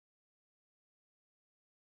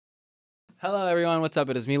Hello, everyone. What's up?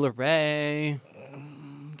 It is me, Lorray.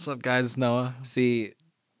 What's up, guys? It's Noah. See,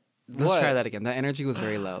 let's What? try that again. That energy was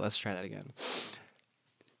very low. Let's try that again.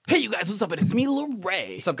 Hey, you guys. What's up? It is me,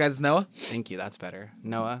 Lorray. What's up, guys? It's Noah. Thank you. That's better.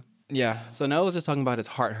 Noah. Yeah. So Noah was just talking about his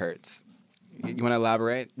heart hurts. You want to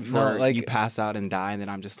elaborate before you pass out and die, and then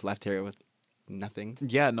I'm just left here with nothing?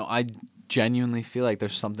 Yeah, no, I genuinely feel like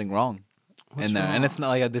there's something wrong in there. wrong? And it's not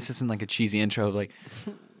like this isn't like a cheesy intro of like,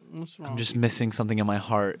 What's wrong? I'm just missing something in my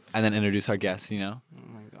heart and then introduce our guest, you know? Oh,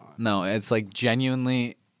 my God. No, it's like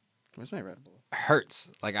genuinely Where's my Red Bull?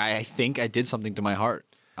 hurts. Like I think I did something to my heart.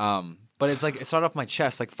 But it's like it started off my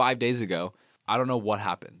chest like 5 days ago. I don't know what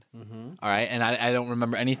happened. Mm-hmm. All right. And I don't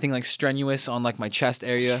remember anything like strenuous on like my chest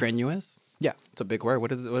area. Strenuous? Yeah. It's a big word. What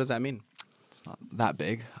does that mean? It's not that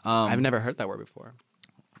big. I've never heard that word before.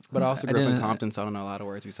 But I also grew up in didn't- Compton, so I don't know a lot of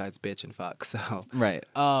words besides bitch and fuck. So Right.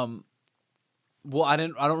 Well, I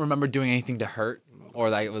don't remember doing anything to hurt or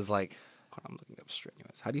like it was like hold on, I'm looking up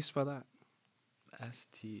strenuous. How do you spell that?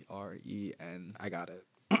 STREN. I got it.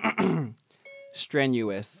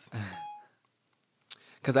 Strenuous.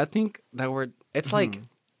 Because I think that word, It's like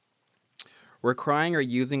we're crying or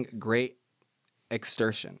using great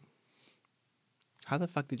exertion. How the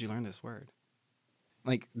fuck did you learn this word?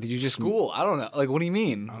 Like, did you just school. I don't know. Like, what do you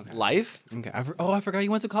mean? Okay. Life? Okay. I forgot you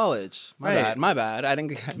went to college. Right. My bad. I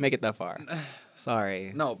didn't make it that far.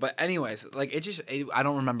 Sorry. No, but anyways, like I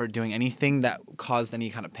don't remember doing anything that caused any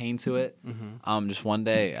kind of pain to it. Mm-hmm. Just one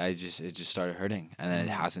day, it just started hurting, and then it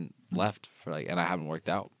hasn't left for like, and I haven't worked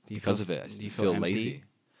out because of it. Do you I feel feel empty? lazy.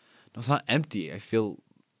 No, it's not empty. I feel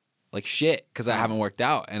like shit because I haven't worked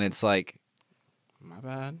out, and it's like, My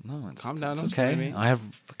bad. no, it's Calm down. It's Don't okay. scream at me. I have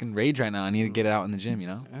fucking rage right now. I need to get it out in the gym. You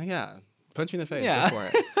know. Oh, yeah. Punch me in the face. Yeah. Go for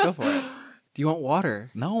it. Go for it. Do you want water?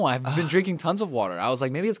 No, I've been drinking tons of water. I was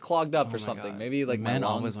like, maybe it's clogged up Oh or my something. God. Maybe like men my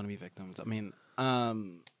lungs. always want to be victims. I mean,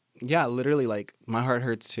 yeah, literally, like my heart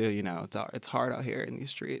hurts too. You know, it's hard out here in these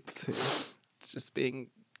streets. It's just being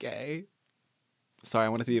gay. Sorry, I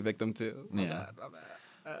wanted to be a victim too. My Yeah.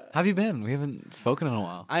 bad. How have you been? We haven't spoken in a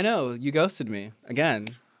while. I know you ghosted me again.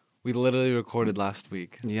 We literally recorded last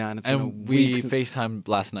week. Yeah, and it's been a And week we since- FaceTimed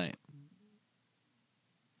last night.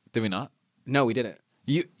 Did we not? No, we didn't.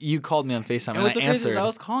 You called me on FaceTime And and what's I so crazy is answered. I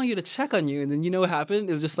was calling you to check on you, and then you know what happened?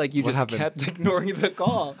 It was just like you What just happened? kept ignoring the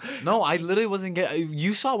call. No, I literally wasn't getting.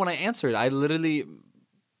 You saw when I answered.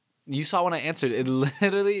 You saw when I answered. It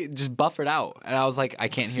literally just buffered out, and I was like, I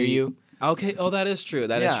can't hear See? you. Okay. Oh, that is true.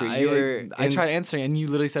 That is true. I tried answering, and you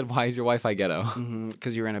literally said, "Why is your Wi-Fi ghetto?"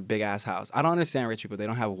 Because you were in a big ass house. I don't understand rich people. They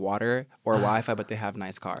don't have water or Wi-Fi, but they have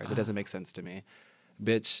nice cars. It doesn't make sense to me.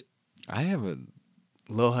 Bitch, I have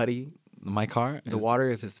Lil Huddy, my car. the water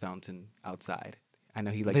is his fountain outside. I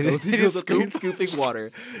know he like They goes, he just goes up and he's scooping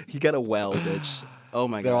water. He got a well, bitch. Oh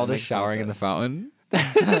my god. They're all it just makes no showering in the sense.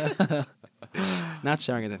 fountain. Not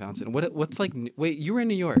showering in the fountain. What's like? Wait, you were in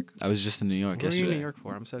New York. I was just in New York What were you yesterday. in New York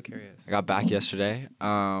for? I'm so curious. I got back yesterday.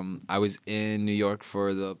 I was in New York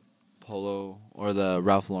for the Polo or the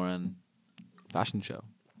Ralph Lauren fashion show.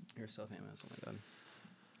 You're so famous. Oh my god.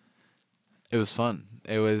 It was fun.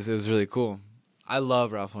 It was really cool. I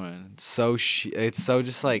love Ralph Lauren. It's so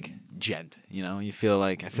just like gent, you know? I feel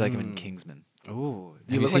like I'm in Kingsman. Ooh,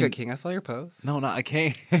 you you look like a seen- king. I saw your post. No, not a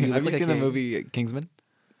king. look Have you like a seen the king. movie Kingsman?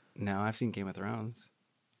 No, I've seen Game of Thrones.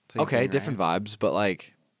 Same Okay, thing, different right? vibes, but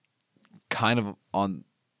like kind of on.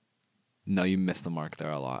 No, you missed the mark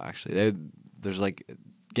there a lot. Actually, there's like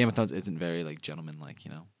Game of Thrones isn't very like gentleman-like,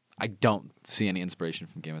 you know. I don't see any inspiration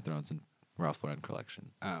from Game of Thrones and Ralph Lauren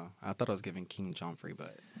collection. Oh, I thought I was giving King Joffrey,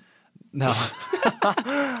 but No,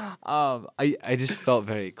 I just felt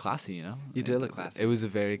very classy, you know. You did look classy. It was a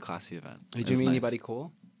very classy event. did It you was meet nice. anybody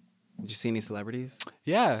cool? Did you see any celebrities?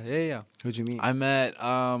 Yeah. Who'd you meet? I met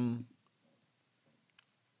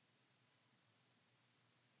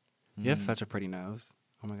You have such a pretty nose.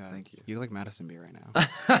 Oh my god. Thank you. You look like Madison Beer right now.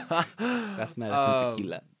 That's Madison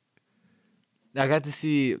Tequila. I got to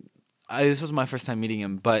see. This was my first time meeting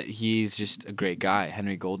him, but he's just a great guy.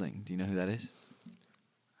 Henry Golding. Do you know who that is?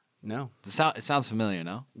 No. It sounds familiar,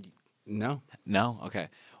 no? No. No? Okay.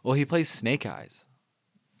 Well, he plays Snake Eyes.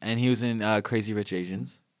 And he was in Crazy Rich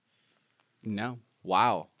Asians. No.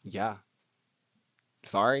 Wow. Yeah.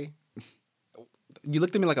 Sorry. You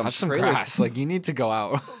looked at me like I'm Touch some trailer- grass. Like, you need to go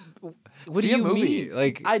out. What See do a you movie. mean?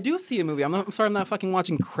 Like, I do see a movie. I'm sorry I'm not fucking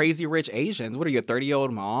watching Crazy Rich Asians. What are you, a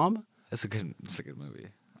 30-year-old mom? it's a good movie.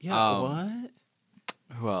 Yeah, what?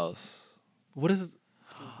 Who else? What is...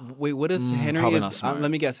 Wait, what is Henry? probably Is, not smart.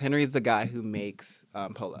 let me guess. Henry is the guy who makes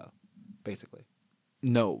Polo, basically.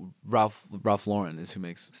 No, Ralph Lauren is who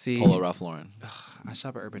makes See, Polo Ralph Lauren. I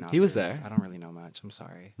shop at Urban Outfitters. He was there. I don't really know much. I'm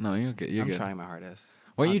sorry. No, you're good. You're I'm good. trying my hardest.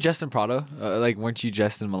 Weren't you just in Prado? Like, weren't you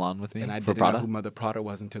just in Milan with me And I for didn't know Prada? who Mother Prada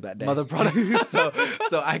was until that day. Mother Prada.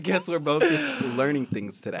 so I guess we're both just learning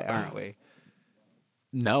things today, aren't we?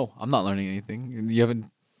 No, I'm not learning anything. You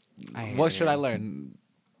haven't. What should I learn?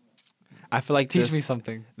 I feel like Teach me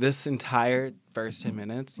something. This entire first 10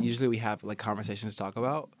 minutes, usually we have like conversations to talk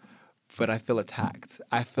about, but I feel attacked.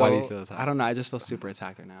 Why do you feel attacked? I don't know. I just feel super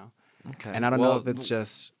attacked right now. Okay. And I don't know if it's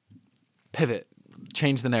just pivot,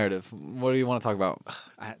 change the narrative. What do you want to talk about?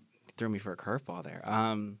 Threw me for a curveball there.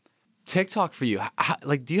 TikTok for you.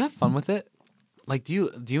 Like, do you have fun with it? Like, do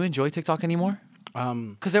you enjoy TikTok anymore?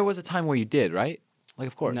 Because there was a time where you did, right? Like,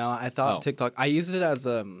 of course. No, I thought TikTok. I used it as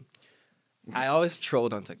I always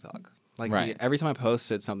trolled on TikTok. Like every time I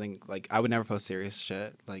posted something, like I would never post serious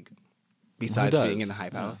shit. Like besides being in the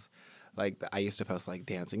hype house, like I used to post like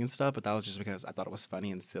dancing and stuff, but that was just because I thought it was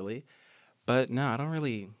funny and silly. But no, I don't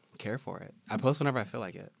really care for it. I post whenever I feel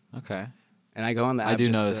like it. Okay. And I go on the app. I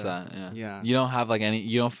do notice that. Yeah. You don't have like any.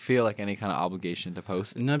 You don't feel like any kind of obligation to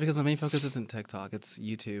post. No, because my main focus isn't TikTok. It's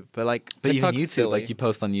YouTube. But like, but TikTok's even YouTube, silly. like you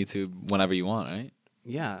post on YouTube whenever you want, right?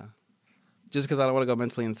 Yeah. Just because I don't want to go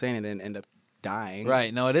mentally insane and then end up dying.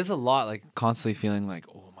 Right. No, it is a lot. Like constantly feeling like,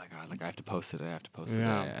 oh my god, like I have to post it. I have to post it.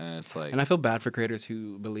 And it's like. And I feel bad for creators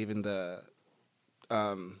who believe in the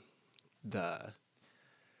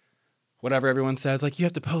whatever everyone says, like you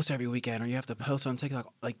have to post every weekend or you have to post on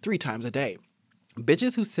TikTok like 3 times a day.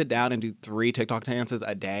 Bitches who sit down and do 3 TikTok dances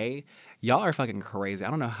a day, y'all are fucking crazy.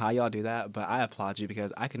 I don't know how y'all do that, but I applaud you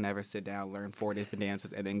because I could never sit down, learn 4 different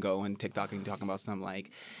dances, and then go on TikTok and talking about some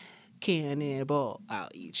like, cannibal, I'll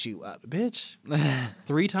eat you up. Bitch,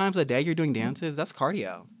 3 times a day you're doing dances? That's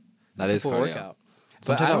cardio. That is a full cardio. workout.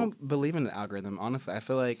 But I don't believe in the algorithm, honestly. I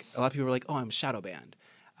feel like a lot of people are like, oh, I'm shadow banned.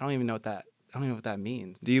 I don't even know what that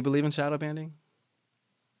means. Do you believe in shadow banning?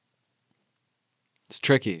 It's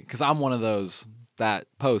tricky because I'm one of those that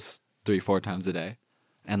posts 3-4 times a day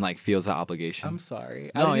and like feels that obligation. I'm sorry.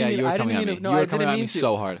 No, yeah, you were coming at me. You were coming at me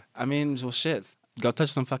so hard. I mean, well, shit. Go touch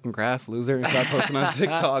some fucking grass, loser, and start posting on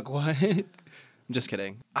TikTok. What? I'm just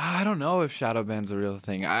kidding. I don't know if shadow ban's a real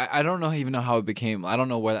thing. I don't even know how it became. I don't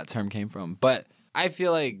know where that term came from, but I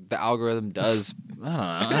feel like the algorithm does.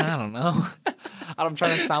 I don't know. I'm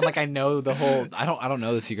trying to sound like I know the whole. I don't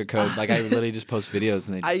know the secret code. Like I literally just post videos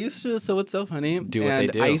and they. I used to. So it's so funny. Do what they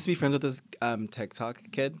do. I used to be friends with this TikTok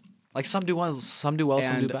kid. Like some do well, some do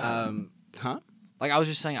bad. Huh? Like I was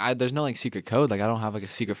just saying, there's no like secret code. Like I don't have like a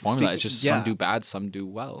secret formula. It's just some do bad, some do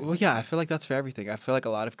well. Well, yeah, I feel like that's for everything. I feel like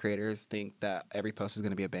a lot of creators think that every post is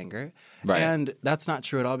going to be a banger, right? And that's not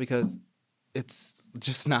true at all because it's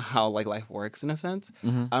just not how like life works in a sense.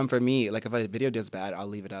 Mm-hmm. For me, like if a video does bad, I'll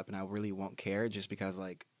leave it up and I really won't care just because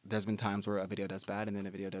like there's been times where a video does bad and then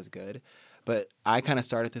a video does good. But I kind of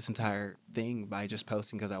started this entire thing by just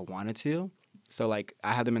posting because I wanted to. So like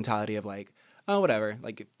I had the mentality of like, oh, whatever.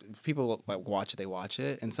 Like if people watch it, they watch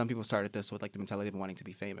it. And some people started this with like the mentality of wanting to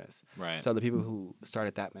be famous. Right. So the people who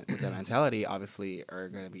started that with that mentality obviously are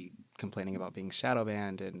going to be complaining about being shadow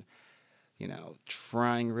banned and, you know,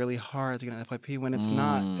 trying really hard to get an FYP when it's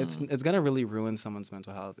not. It's going to really ruin someone's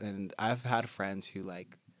mental health. And I've had friends who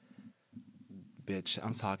like, bitch,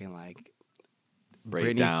 I'm talking like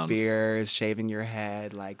Britney Spears shaving your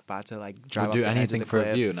head, like about to like drive off the edge of the cliff for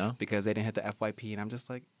a view, no? Because they didn't hit the FYP, and I'm just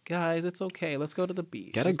like, guys, it's okay. Let's go to the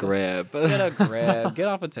beach. Get a grip. Get a grip. Get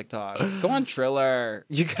off of TikTok. Go on Triller.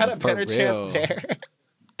 You got a better chance there.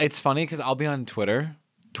 It's funny because I'll be on Twitter.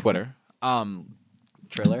 Triller.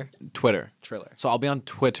 So I'll be on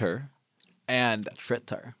Twitter, and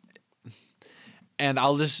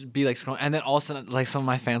I'll just be like scrolling, and then all of a sudden, like some of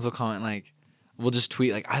my fans will comment like. We'll just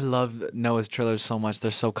tweet like I love Noah's Trillers so much. They're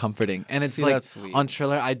so comforting. And it's like on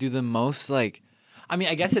Triller I do the most like I mean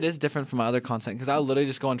I guess it is different from my other content because I'll literally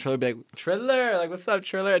just go on Triller and be like Triller, like what's up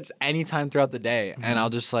Triller? Just anytime throughout the day. And I'll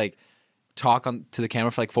just like talk to the camera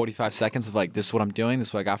for like 45 seconds of like this is what I'm doing, this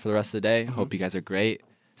is what I got for the rest of the day. Hope you guys are great.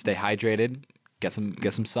 Stay hydrated, get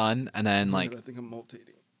some sun, and then like I think I'm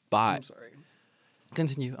multating. Bye. I'm sorry.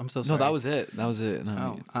 Continue. I'm so sorry. No, that was it.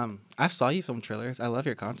 No. I saw you film trailers. I love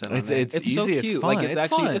your content. It's easy. So cute. It's fun. Like it's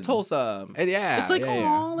actually fun. It's wholesome. Yeah. It's like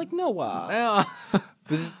like Noah. Yeah.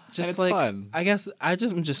 But just it's like fun. I guess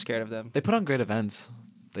I'm just scared of them. They put on great events.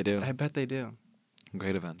 They do. I bet they do.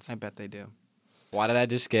 Great events. I bet they do. Why did I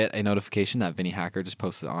just get a notification that Vinnie Hacker just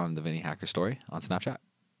posted on the Vinnie Hacker story on Snapchat?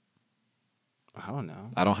 I don't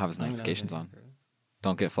know. I don't have his notifications on.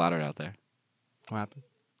 Don't get flattered out there. What happened?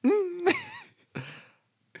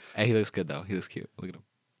 Hey, he looks good though. He looks cute. Look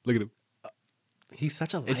at him. He's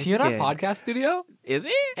such a light Is he in our skin. podcast studio? Is he?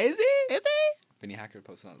 Is he? Is he? Vinnie Hacker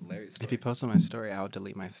posted on Larry's story. If he posts on my story, I'll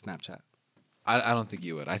delete my Snapchat. I don't think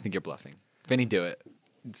you would. I think you're bluffing. Vinny, do it.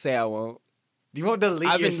 Say I won't. You won't delete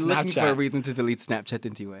I've your been looking for a Snapchat. reason to delete Snapchat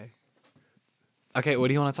anyway. Okay, what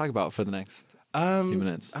do you want to talk about for the next few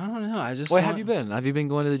minutes? I don't know. I just Wait, have you been? Have you been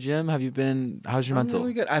going to the gym? How's your I'm mental?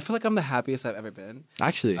 really good. I feel like I'm the happiest I've ever been.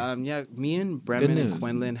 Actually, Yeah, me and Bremen and news.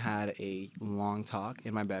 Quinlan had a long talk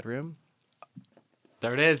in my bedroom.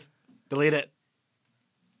 there it is. Delete it.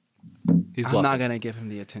 He's I'm bluffing. not gonna give him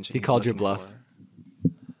the attention. He he's called your looking bluff. for.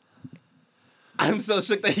 I'm so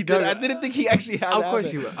shook that he did. I didn't think he actually had. Of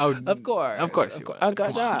course you would. Oh, Of course. Of course you would. Uncle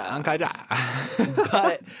Come on, John. Uncle John.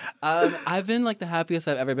 But I've been like the happiest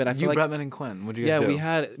I've ever been. I feel You, like Bretman, and Quinn. What did you guys do? we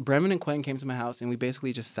had Bremen and Quinn came to my house and we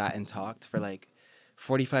basically just sat and talked for like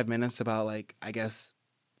 45 minutes about like I guess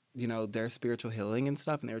their spiritual healing and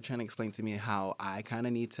stuff, and they were trying to explain to me how I kind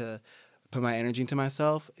of need to put my energy into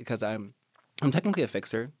myself because I'm technically a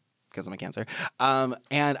fixer because I'm a Cancer,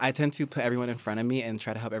 and I tend to put everyone in front of me and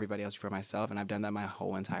try to help everybody else before myself, and I've done that my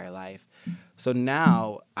whole entire life. So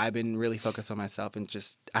now I've been really focused on myself and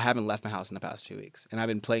I haven't left my house in the past 2 weeks, and I've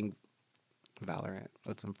been playing Valorant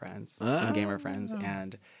with some friends, some gamer friends,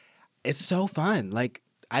 and it's so fun. Like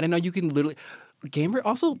I didn't know you can literally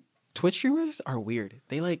also Twitch streamers are weird.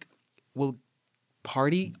 They like will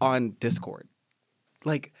party on Discord.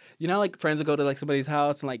 Like like friends will go to like somebody's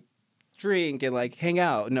house and like drink and like hang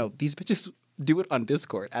out. No, these bitches do it on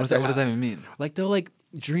Discord. What does that even mean? Like they'll like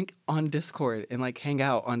drink on Discord and like hang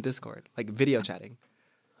out on Discord, like video chatting.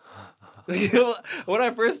 When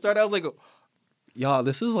I first started, I was like, y'all,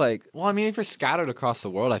 this is like. Well, I mean, if you're scattered across the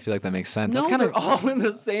world, I feel like that makes sense. No, That's they're all in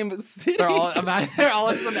the same city. They're all in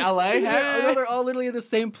LA. No, they're all literally in the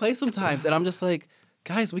same place sometimes, and I'm just like,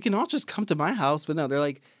 guys, we can all just come to my house. But no, they're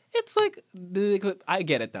like, it's like, I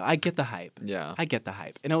get it though. I get the hype. Yeah. I get the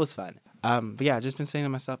hype, and it was fun. But yeah, I just been saying to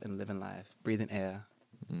myself and living life, breathing air.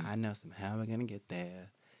 I know somehow we're gonna get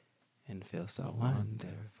there, and feel so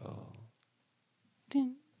wonderful.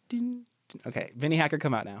 Dun, dun, dun. Okay, Vinnie Hacker,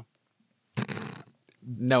 come out now.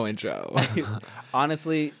 No intro.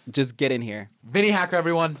 Honestly, just get in here. Vinnie Hacker,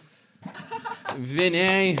 everyone.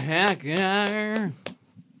 Vinnie Hacker.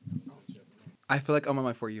 I feel like I'm on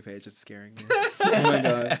my For You page. It's scaring me. Oh my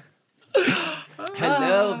god.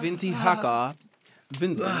 Hello, Vinnie Hacker.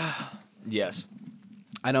 Vincent. Yes.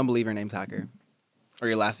 I don't believe your name's Hacker. Or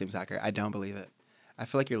your last name's Hacker. I don't believe it. I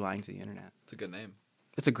feel like you're lying to the internet. It's a good name,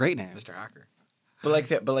 It's a great name. Mr. Hacker.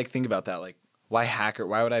 But think about that. Like, why Hacker?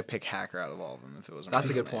 Why would I pick Hacker out of all of them if it was? That's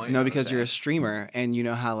a good point. No, because you're a streamer, and you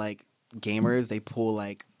know how like gamers they pull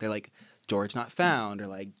like they're like George not found or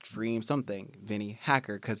like Dream something, Vinnie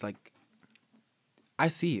Hacker, because like I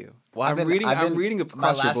see you. Well, I'm reading my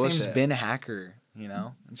across your last bullshit. name's been Hacker.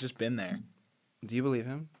 It's just been there. Do you believe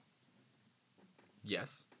him?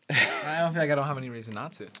 Yes. I don't feel like I don't have any reason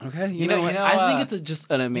not to. Okay, You know, I think it's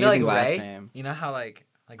just an amazing last Ray? name. You know how like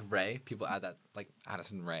Ray, people add that like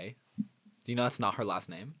Addison Ray. Do you know that's not her last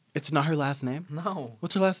name? It's not her last name. No.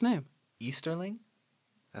 What's her last name? Easterling?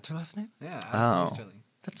 That's her last name. Yeah, Addison Oh. Easterling.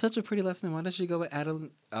 That's such a pretty last name. Why does she go with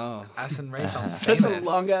Adeline? Oh, Addison Ray sounds such famous. a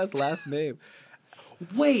long ass last name.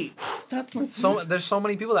 Wait, that's my. There's so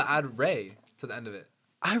many people that add Ray to the end of it.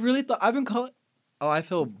 I really thought I've been calling. Oh, I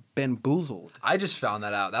feel bamboozled. I just found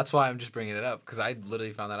that out. That's why I'm just bringing it up because I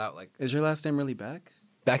literally found that out. Like Is your last name really Beck?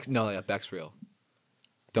 Beck, no, yeah, Beck's real.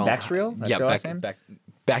 Don't. Beck's real? That's yeah, your last Beck, name?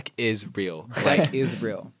 Beck is real. Beck is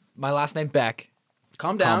real. My last name Beck,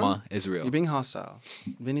 Calm down. comma is real. You're being hostile.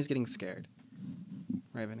 Vinny's getting scared.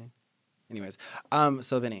 Right, Vinny? Anyways,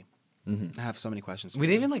 so Vinny, I have so many questions. We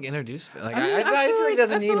for didn't you. even like introduce. Like I I feel like he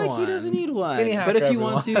doesn't I need feel like one. he doesn't need one. Vinny But if Hacker, you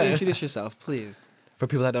want to, everyone. introduce yourself, please. For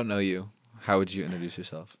people that don't know you, how would you introduce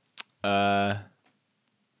yourself? I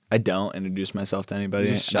don't introduce myself to anybody.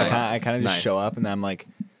 Just I nice. kind of just Nice. show up and then I'm like,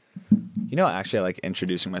 actually I like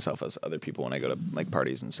introducing myself as other people when I go to like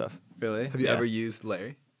parties and stuff. Really? Have you Yeah. ever used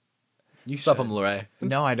Larry? You Sup, I'm Larry.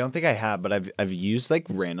 No, I don't think I have, but I've used like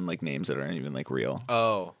random like names that aren't even like real.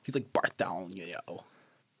 Oh. He's like Bartholomew.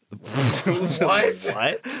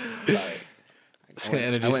 What? Just gonna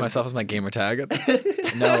introduce myself as my gamer tag.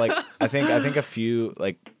 No, like I think a few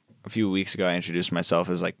weeks ago I introduced myself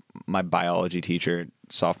as like my biology teacher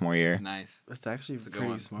sophomore year. Nice. That's actually a good pretty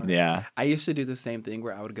one. smart. Yeah. I used to do the same thing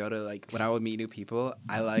where I would go to like when I would meet new people.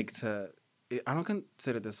 I like to. I don't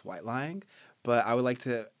consider this white lying, but I would like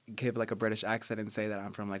to give like a British accent and say that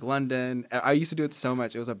I'm from like London. I used to do it so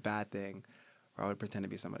much; it was a bad thing. Or I would pretend to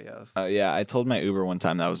be somebody else. Yeah, I told my Uber one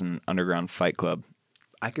time that was an underground fight club.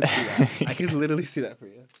 I could see that. I could literally see that for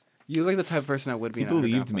you. You look like the type of person that would be. He in an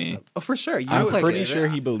underground believed me. fight club. Oh, for sure. I'm look like pretty it. sure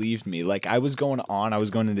he believed me. Like I was going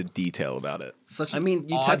into detail about it. Such I mean,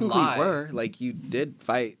 you technically were like you did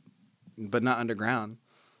fight, but not underground.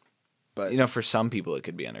 But You know, for some people it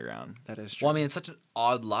could be underground. that is true. Well, I mean, it's such an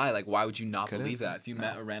odd lie. Like, why would you not Could it? believe that? If you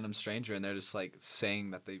met a random stranger and they're just like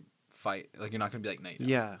saying that they fight, like you're not gonna be like, no, you don't.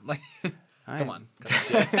 Yeah. Like, I- come on. Cut that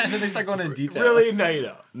shit. And then they start going into detail. Really? No, you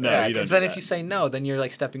don't. No, Yeah, you don't. because then if you say no, then you're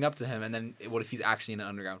like stepping up to him, and then what if he's actually in an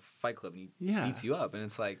underground fight club and he Yeah. beats you up, and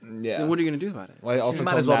it's like, yeah. Then what are you gonna do about it? Well, I also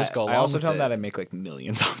might told as well him just go I along also with told him it. that I make like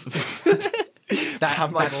millions off of it.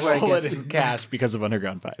 I'm like that's where it rolling gets- in cash because of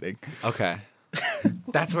underground fighting. okay,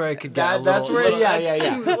 that's where it could get. That's where,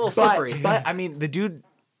 yeah. A little slippery. But I mean, the dude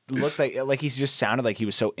looked like he just sounded like he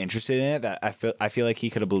was so interested in it that I feel like he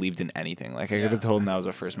could have believed in anything. Like I could have Yeah. told him that I was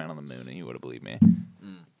the first man on the moon, and he would have believed me.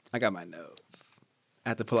 I got my notes. I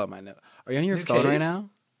have to pull out my note. Are you on your New phone right case? now?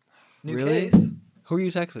 New Really? case. Who are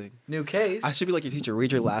you texting? New case. I should be like your teacher.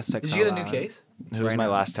 Read your last text. Did you get out a new loud. case? Who was Right my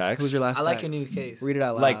now. last text? Who's your last I like your text? new case. Read it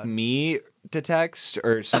out loud. Like me to text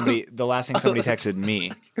or somebody? The last thing somebody texted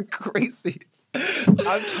me. Crazy.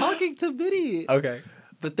 I'm talking to Vinnie. Okay.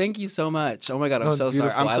 But thank you so much. Oh my god, I'm No, it's so sorry.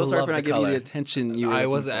 beautiful. I'm I so sorry love for not the giving you color. the attention you were I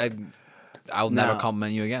looking was. for. I'll never No.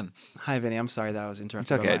 compliment you again. Hi, Vinnie. I'm sorry that I was It's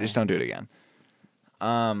interrupted. okay. Just don't do it again.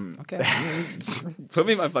 Okay. Put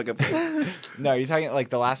me in my fucking place. No, you're talking like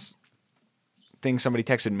the last thing somebody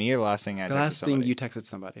texted me or the last thing I texted The last somebody? thing you texted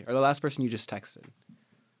somebody, or the last person you just texted.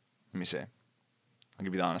 Let me see. I'll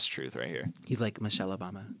give you the honest truth right here. He's like Michelle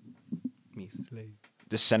Obama. Me slay.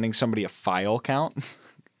 Just sending somebody a file count.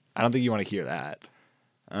 I don't think you want to hear that.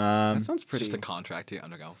 That sounds It's pretty. just a contract to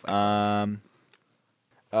underground fight.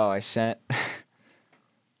 Oh, I sent.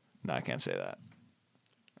 No, I can't say that.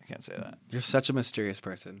 I can't say that. You're such a mysterious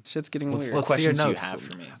person. Shit's getting weird. let's see your Questions you notes. have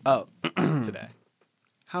for me Oh, today?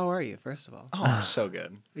 how are you? First of all, Oh, so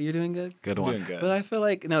good. you're doing good. Good I'm one. doing good. But I feel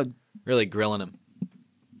like Really grilling him.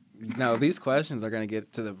 no. These questions are gonna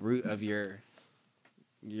get to the root of your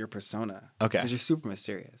persona. Okay. Because you're super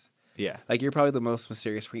mysterious. Yeah. Like you're probably the most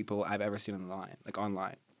mysterious people I've ever seen online. Like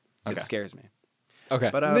online. Okay. It scares me. Okay.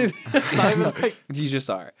 But It's not even like- you just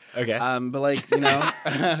are. Okay. But like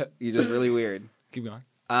you're just really weird. Keep going.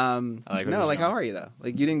 I like where no, this like is how going. are you though?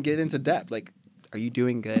 Like you didn't get into depth. Like, are you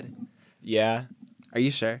doing good? Yeah. Are you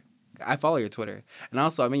sure? I follow your Twitter, and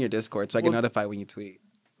also I'm in your Discord, so I get Well- notified when you tweet.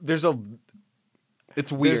 There's a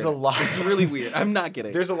It's weird. There's a lot. It's really weird. I'm not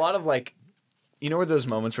kidding. There's a lot of like, you know, where those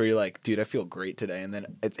moments where you're like, dude, I feel great today, and then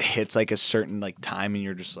it hits like a certain like time, and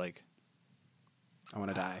you're just like, I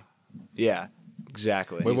want to die. yeah,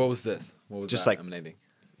 exactly. Wait, what was this? What was Just that like- emanating?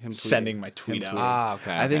 Him tweeting. Sending my tweet Him out. tweeting. Ah,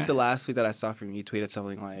 okay. I think okay. the last tweet that I saw from you tweeted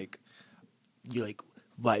something like, "You're like,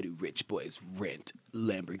 why do rich boys rent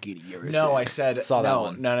Lamborghini Urus?" No, I said Saw that no,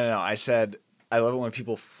 one. no. I said I love it when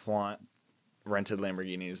people flaunt rented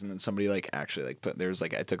Lamborghinis, and then somebody like actually like put there's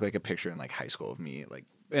like I took like a picture in like high school of me like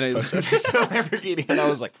and I, posted next to a Lamborghini, and I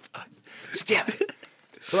was like, fuck, damn it.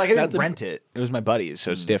 But like I Not didn't the- rent it; it was my buddy's, so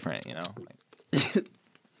it's different, you know. Like,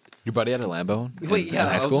 Your buddy had a Lambo. wait, in yeah,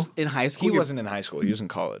 high I was school. in high school. he you're- wasn't in high school; he was in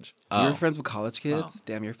college. You were Oh. friends with college kids.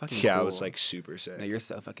 Damn, you're fucking. Yeah, I cool. was like super sick. no, you're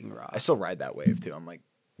so fucking raw. I still ride that wave too. I'm like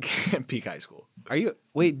peak high school, Are you?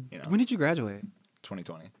 Wait, You know. when did you graduate?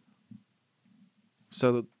 2020.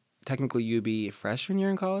 So technically, you'd be a freshman year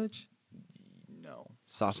in college. No,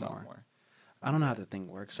 Sophomore. I don't know how the thing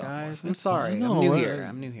works, Sophomore. guys. I'm That's sorry. fine. I'm No, new we're- here.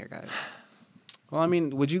 I'm new here, guys. Well, I mean,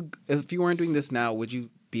 would you, if you weren't doing this now, would you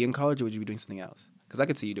be in college or would you be doing something else? Because I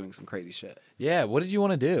could see you doing some crazy shit. Yeah. What did you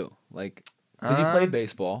want to do? Like, because you played Um,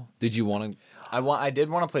 baseball. Did you want to? I did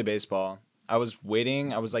want to play baseball. I was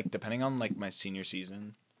waiting. I was like depending on like my senior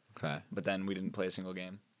season, Okay. but then we didn't play a single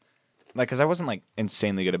game. Like, cause I wasn't like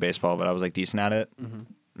insanely good at baseball, but I was like decent at it.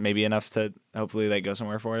 Maybe enough to hopefully like go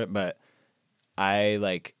somewhere for it. But I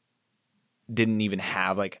like didn't even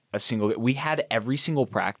have like a single. We had every single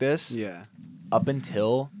practice Yeah. up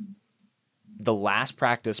until the last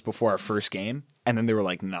practice before our first game, and then they were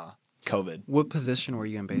like, "Nah, COVID." What position were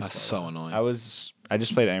you in baseball? That's so annoying. I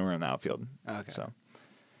just played anywhere in the outfield. Okay. So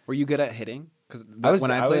Were you good at hitting? Because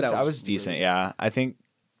when I played, I was decent. really- Yeah, I think.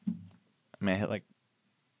 I mean, I hit like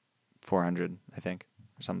 400, I think,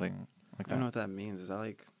 or something like I don't know that. what that means. Is that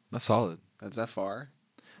like, That's solid. is that far?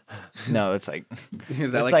 No, it's like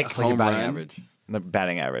Is that It's like, like- a It's like your home batting run? average. the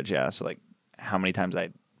batting average. Yeah, so like how many times I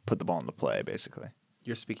put the ball into play, basically.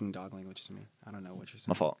 You're speaking dog language to me. I don't know what you're saying.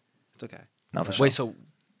 My fault. It's okay. No, for sure. Wait. So,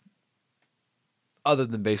 other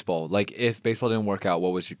than baseball, like if baseball didn't work out,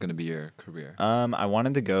 what was going to be your career? I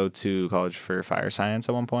wanted to go to college for fire science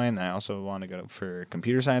at one point, and I also wanted to go for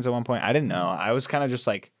computer science at one point. I didn't know. I was kind of just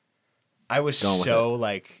like, I was Going with so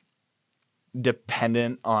like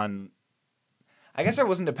dependent on. I guess I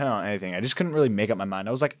wasn't dependent on anything. I just couldn't really make up my mind.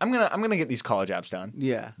 I was like, I'm gonna get these college apps done.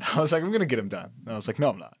 Yeah. I was like, I'm gonna get them done. And I was like, no,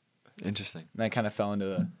 I'm not. Interesting. And I kind of fell into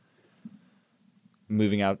the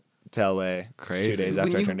moving out to LA Crazy. 2 days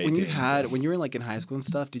after I turned 18. When you were like in high school and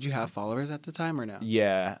stuff, did you have followers at the time or no?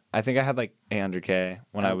 Yeah, I think I had like 800K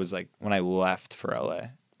when I was like when I left for LA.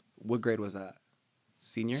 What grade was that?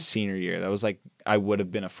 Senior? Senior year. That was like I would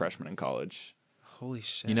have been a freshman in college. Holy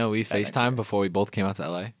shit. You know, we That next FaceTimed year. before we both came out to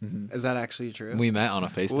LA. Is that actually true? We met on a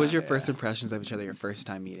FaceTime. What was your first impressions of each other, your first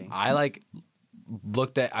time meeting? I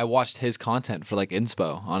watched his content for like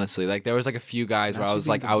inspo, honestly. Like there was like a few guys where I was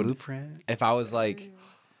like, Blueprint. if I was like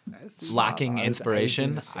lacking I was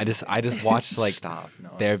inspiration, the I just watched like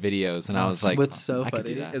their videos and I was like, What's so I could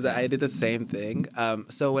funny do that. is that I did the same thing.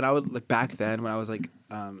 So when I would like back then when I was like,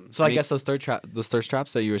 So I guess those thirst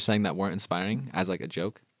traps that you were saying that weren't inspiring as like a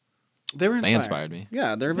joke. they were They inspired. inspired me.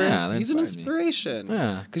 Yeah, they're very. Yeah, they He's an inspired me. inspiration.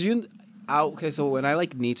 Yeah. Cause okay. So when I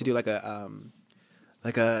like need to do like a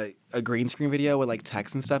green screen video with like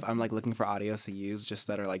text and stuff, I'm like looking for audios to use just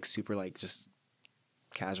that are like super like just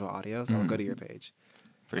casual audios. I'll go to your page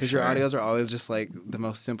because your audios are always just like the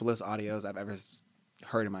most simplest audios I've ever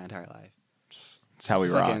heard in my entire life. That's how we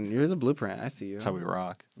rock. You're the blueprint. I see you. That's how we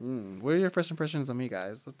rock. What are your first impressions of me,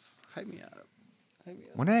 guys? Let's hype me up.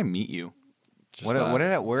 When did I meet you? Just Where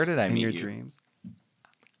did I In meet your you? dreams.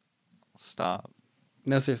 Stop.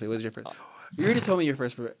 No, seriously. What was your first? You already told me your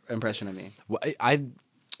first impression of me. Well,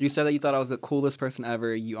 You said that you thought I was the coolest person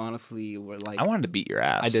ever. You honestly were like, I wanted to beat your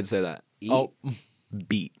ass. I did say that. Eat? Oh,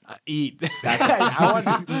 beat. eat. I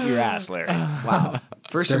wanted to eat your ass, Larry. wow.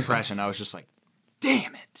 First impression, I was just like,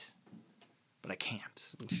 damn it. But I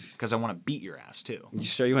can't. Because I want to beat your ass, too. You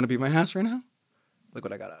sure you want to beat my ass right now? Look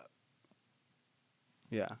what I got up.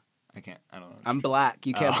 Yeah. I can't. I don't know. I'm black.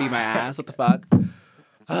 You can't beat my ass. What the fuck?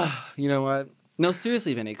 You know what? No,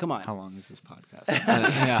 seriously, Vinny. Come on. How long is this podcast?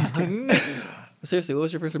 Yeah. Seriously, what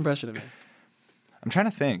was your first impression of me? I'm trying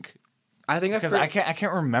to think. I think Because I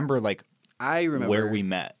can't remember, like, I remember where we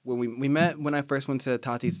met. when we met when I first went to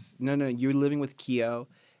Tati's. No, you were living with Keo,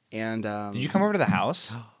 and Did you come over to the house?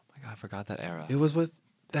 Oh my god, I forgot that era. It was with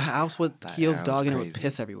the house with That Keo's era was dog, and it would crazy.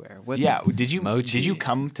 piss everywhere. What? Yeah. Did you Mochi.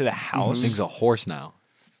 come to the house? Thing's a horse now.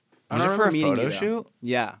 I Was don't it for remember a meeting photo you, though. shoot?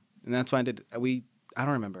 Yeah, and that's why I did. I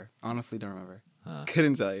don't remember. Honestly, don't remember.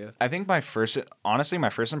 Couldn't tell you. I think my first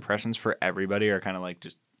impressions for everybody are kind of like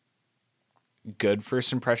just good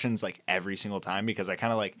first impressions like every single time because I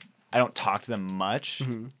kind of like I don't talk to them much,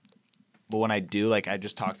 but when I do, like I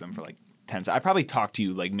just talk to them for like 10 seconds. I probably talked to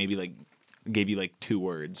you like maybe like gave you like 2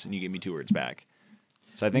 words and you gave me 2 words back.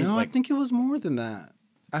 So I think No, like I think it was more than that.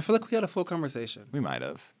 I feel like we had a full conversation. we might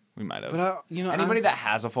have. But Anybody that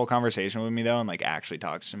has a full conversation with me though and like actually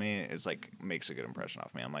talks to me is like makes a good impression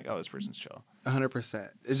off me. I'm like, oh, this person's chill. 100%.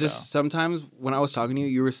 It's just sometimes when I was talking to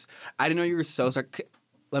you, I didn't know you were so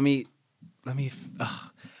Let me.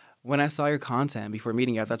 When I saw your content before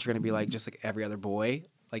meeting you, I thought you were gonna be like just like every other boy.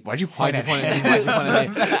 Like Why'd you point at me?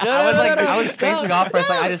 I was spacing off for a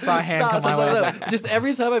second. I just saw a hand come my way. Just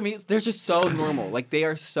every time I meet, they're just so normal. Like they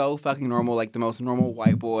are so fucking normal. Like the most normal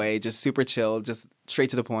white boy, just super chill, just straight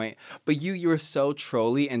to the point. But you were so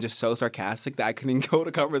trolly and just so sarcastic that I couldn't go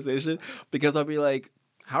to conversation because I'll be like,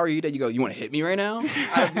 "How are you?" Dad? You go, "You want to hit me right now?"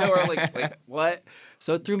 Out of nowhere, I'm like, "Wait, what?"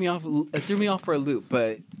 So it threw me off. It threw me off for a loop.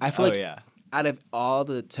 But I feel out of all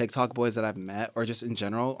the TikTok boys that I've met, or just in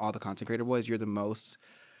general, all the content creator boys, you're the most,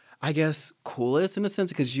 I guess, coolest in a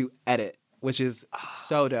sense because you edit, which is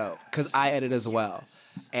so dope. Because I edit as well,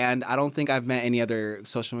 and I don't think I've met any other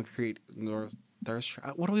social creator or thirst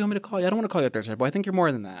trap. What do we want me to call you? I don't want to call you a thirst trapper. I think you're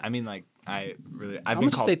more than that. I mean, like I've I'm been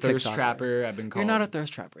just called say thirst TikToker. trapper. I've been called. You're not a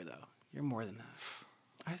thirst trapper though. You're more than that.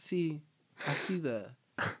 I see the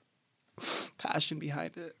passion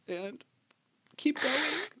behind it, and keep going.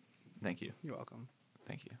 Thank you. You're welcome.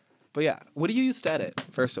 Thank you. But yeah, what do you use to edit?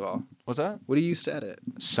 First of all, What's that? what do you use to edit?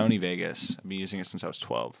 Sony Vegas. I've been using it since I was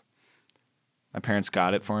 12. My parents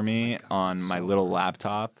got it for me on my little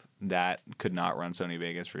laptop that could not run Sony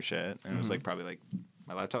Vegas for shit. And it was like probably like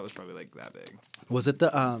my laptop was probably like that big. Was it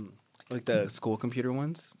the like the school computer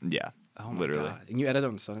ones? Yeah. Oh my literally. god! And you edited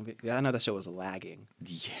on Sony? Yeah, I know that shit was lagging.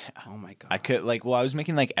 Yeah. Oh my god! I could I was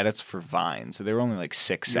making like edits for Vine, so they were only like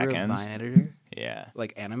 6 You're seconds. a Vine editor, Yeah.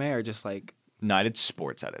 like anime or just like No, I did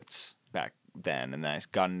sports edits back then, and then I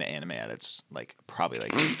got into anime edits like probably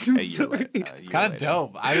like a year later. It's kind of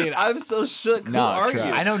dope. I mean, I'm so shook. Who No, are trust.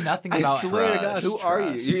 you? I know nothing I about. swear to God, trust, who are you?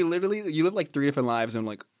 trust. You literally you live like 3 different lives, and I'm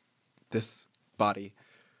like, this body,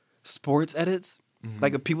 sports edits,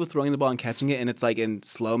 like people throwing the ball and catching it, and it's like in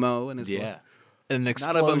slow mo, and it's Yeah. like, An not a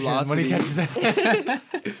explosion when he velocity.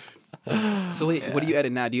 catches it. So wait, what do you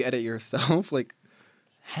edit now? Do you edit yourself? Like,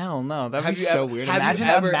 Hell no, that'd Have be you so ever- weird. have you Imagine,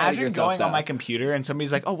 ever edited imagine yourself going on down? my computer and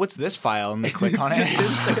somebody's like, "Oh, what's this file?" and they click on it. And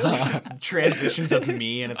it's just transitions of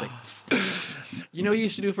me, and it's like, you know what you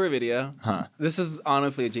should do for a video? huh? This is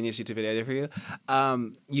honestly a genius YouTube video idea for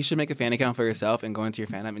you. You should make a fan account for yourself and go into your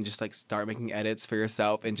fandom and just like start making edits for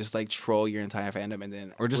yourself and just like troll your entire fandom and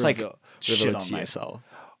then Or just reveal shit it on to you. myself.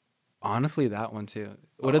 Honestly, that one too.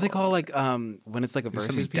 What do they call like when it's like a There's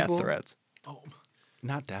so versus many people? death threats.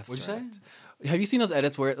 Not death. What'd you say? threats. Have you seen those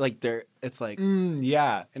edits where like it's like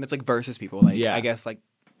Yeah. and it's like versus people? Like Yeah. I guess like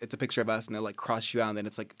it's a picture of us and they'll like cross you out and then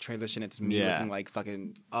it's like transition. It's me Yeah. looking like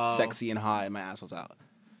fucking Oh. sexy and hot and my ass was out.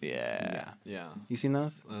 Yeah. Yeah, You seen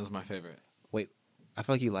those? that was my favorite. Wait, I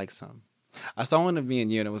feel like you like some. I saw one of me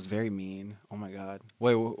and you and it was very mean. Oh my god.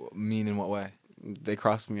 Wait, mean in what way? They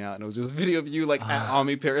crossed me out and it was just a video of you like at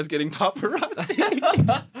Ami Paris getting paparazzi.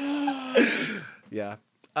 Yeah.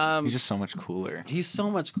 He's just so much cooler. He's so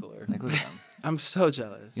much cooler. Like, look at him. I'm so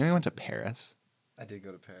jealous. You know, he went to Paris I did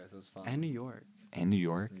go to Paris. It was fun. And New York and New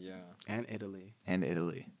York Yeah. and Italy. and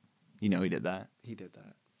Italy. You know, he did that. He did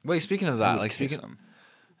that. Wait, speaking of I that, would like kiss speaking him.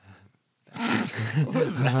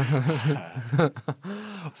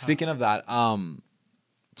 speaking of that,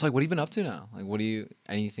 it's like, what have you been up to now? Like,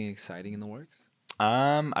 anything exciting in the works?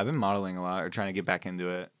 I've been modeling a lot or trying to get back into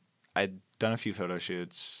it. I'd done a few photo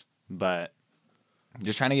shoots, but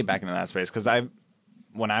just trying to get back into that space because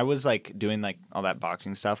when I was like doing like all that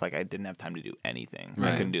boxing stuff, like I didn't have time to do anything. I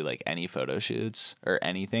Right. couldn't do like any photo shoots or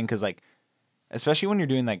anything because like, especially when you're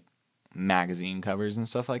doing like magazine covers and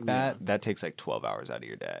stuff like that, that takes like 12 hours out of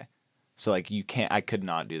your day. So like I could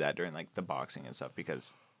not do that during like the boxing and stuff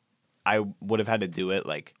because I would have had to do it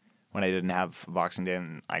like when I didn't have a boxing day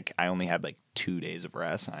and I only had like 2 days of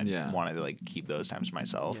rest and I wanted to like keep those times to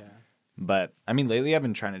myself. Yeah. But I mean, lately I've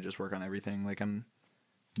been trying to just work on everything. Like I'm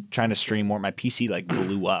trying to stream more. My PC like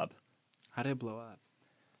blew up. How did it blow up?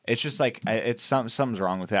 It's just like it's something's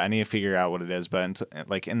wrong with it. I need to figure out what it is. But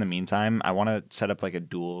like in the meantime, I want to set up like a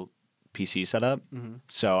dual PC setup. Mm-hmm.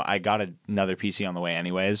 So I got another PC on the way,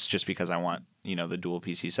 anyways, just because I want the dual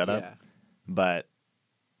PC setup. Yeah. But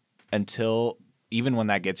even when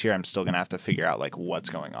that gets here, I'm still gonna have to figure out like what's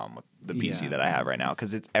going on with the PC Yeah. that I have right now.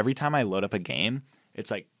 Because it's every time I load up a game,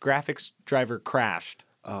 it's like graphics driver crashed.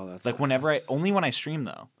 Oh, that's Like only when I stream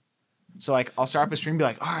though. So like I'll start up a stream and be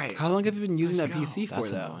like, all right, How long have you been using that Let's go. PC for That's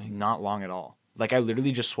though? annoying. not long at all. Like I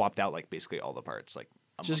literally just swapped out like basically all the parts. Like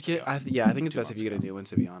a Just month get. ago. I think it's 2 best if months you get a ago. new one.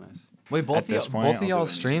 To be honest, Wait, both At this point, of I'll y'all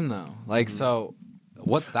do it. stream though. Like, so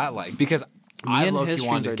what's that like? Because I and low-key his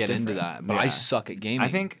wanted streams to are get into different. that, but I Yeah. suck at gaming. I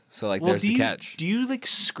think so. Like, Well, there's the catch. Do you like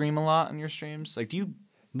scream a lot on your streams? Like, do you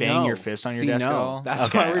bang No. your fist on your See, desk at no. all?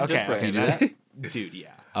 That's why we're different. Do you do that? Dude,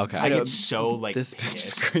 yeah. Okay. I know, get so like this bitch pissed.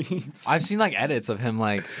 screams. I've seen like edits of him.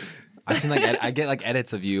 Like, I've seen like I get like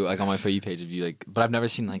edits of you like on my For You page of you like, but I've never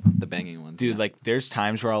seen like the banging ones. Dude, yeah. like there's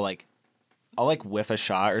times where I'll whiff a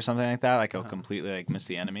shot or something like that. Like I'll completely like miss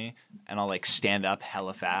the enemy, and I'll like stand up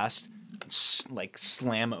hella fast, like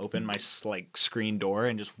slam open my like screen door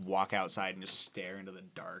and just walk outside and just stare into the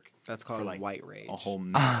dark. That's called for, like, white rage. A whole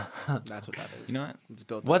minute. That's what that is. You know what? It's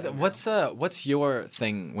built. up in there. What's your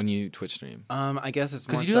thing when you Twitch stream? I guess it's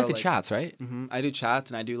more Because you do so, like the chats, right? I do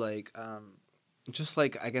chats and I do like just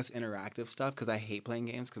like I guess interactive stuff because I hate playing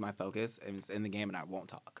games because my focus is in the game and I won't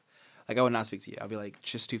talk. Like I would not speak to you. I'll be like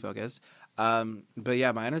just too focused. But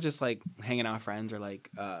yeah, mine are just like hanging out with friends or like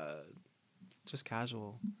just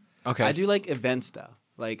casual. Okay. I do like events though.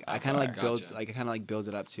 Like I kind of like build Gotcha. like I kind of like build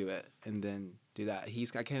it up to it and then do that.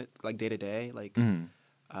 I can't like day to day like Mhm.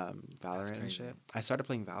 Valorant and crazy. shit. I started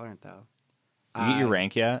playing Valorant though. You get your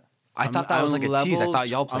rank yet? I thought that was like a tease. I thought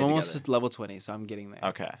y'all played I'm almost together. at level 20, so I'm getting there.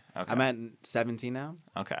 Okay. Okay. I'm at 17 now.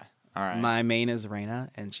 Okay. All right. My main is Reyna,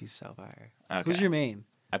 and she's so fire. Okay. Who's your main?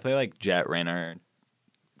 I play like Jet, Reyna,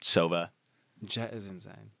 Sova. Jet is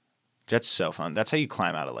insane. Jet's so fun. That's how you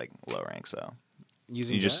climb out of like low ranks though.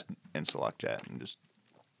 Using You Jet? just insta-lock Jet and just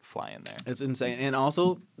fly in there. It's insane. And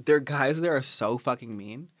also, their guys there are so fucking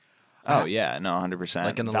mean. Oh yeah, no, 100%.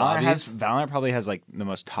 Like in the Valorant probably has like the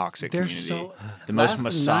most toxic They're community, so- the most last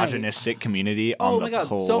misogynistic community on Oh the my god,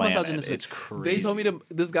 whole so planet. misogynistic. It's crazy. They told me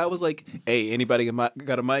this guy was like, "Hey, anybody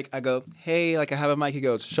got a mic?" I go, "Hey, like I have a mic." He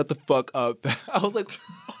goes, "Shut the fuck up." I was like,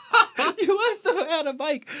 "You must have had a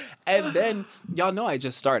mic." And then y'all know I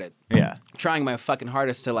just started. Yeah. Trying my fucking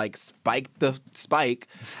hardest to like spike the spike,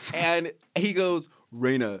 and he goes,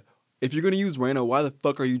 "Reyna, if you're gonna use Reyna, why the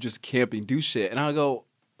fuck are you just camping? Do shit." And I go,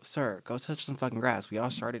 "Sir, go touch some fucking grass. We all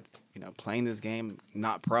started, playing this game,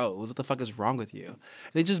 not pros. What the fuck is wrong with you?" And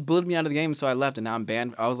they just bullied me out of the game, so I left, and now I'm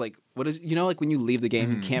banned. I was like, "What is like when you leave the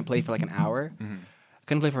game, you can't play for like an hour."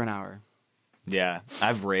 Couldn't play for an hour. Yeah,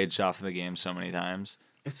 I've raged off of the game so many times.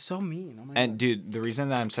 It's so mean. Oh my And God. dude, the reason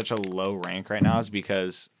that I'm such a low rank right now is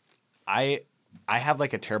because I have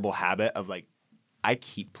like a terrible habit of like I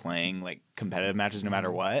keep playing like competitive matches no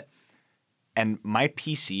matter what. And my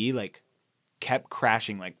PC like kept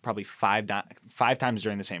crashing like probably five times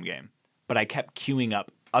during the same game. But I kept queuing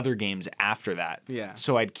up other games after that. Yeah.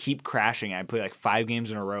 So I'd keep crashing. I'd play like 5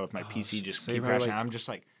 games in a row with my PC just so keep you're probably, crashing. like- I'm just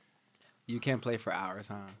like You can't play for hours,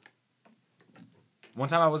 huh? one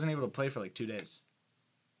time I wasn't able to play for like 2 days.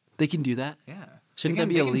 They can do that? Yeah. Shouldn't They that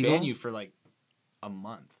be can illegal? ban you for like a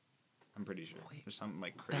month. I'm pretty sure. Or something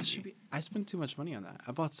like crazy. That should be. I spent too much money on that.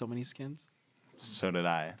 I bought so many skins. So did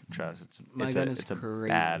I. Trust. My It's gun a, is it's a crazy.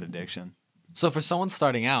 bad addiction. So for someone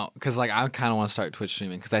starting out, because like I kind of want to start Twitch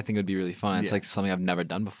streaming because I think it would be really fun. It's Yeah. like something I've never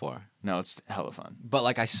done before. No, it's hella fun. But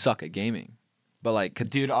like I suck at gaming. But like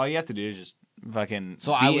Dude, all you have to do is just fucking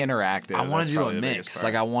So be I was- interactive. I wanted That's to do a probably the biggest mix. part.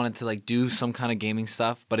 Like I wanted to like do some kind of gaming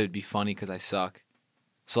stuff, but it'd be funny because I suck.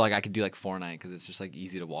 So like I could do like Fortnite because it's just like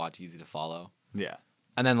easy to watch, easy to follow. Yeah.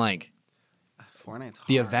 And then like Fortnite's hard.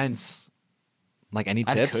 the events, like any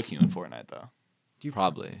I'd tips? cook you in Fortnite though.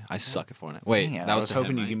 Probably. I suck at Fortnite. Wait, Dang it, that I was was to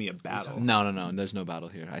hoping him, you'd right? give me a battle. No. There's no battle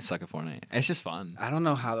here. I suck at Fortnite. It's just fun. I don't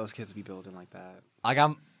know how those kids be building like that. Like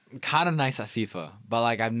I'm kind of nice at FIFA, but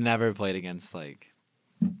like I've never played against like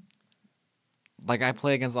I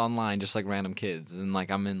play against online just like random kids, and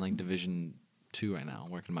like I'm in like Division 2 right now,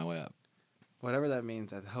 working my way up. Whatever that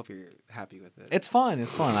means, I hope you're happy with it. It's fun.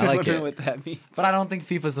 It's fun. I like don't know it. what that means. But I don't think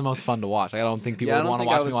FIFA's the most fun to watch. Like, I don't think people Yeah, I would don't want to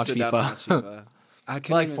think I watch me would watch sit down FIFA. and watch FIFA. I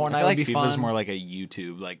couldn't Like even- Fortnite I feel like would be FIFA's fun. more like a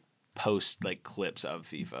YouTube, like post like clips of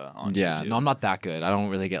FIFA on Yeah, YouTube. no, I'm not that good. I don't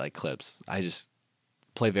really get like clips. I just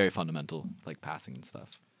play very fundamental, like passing and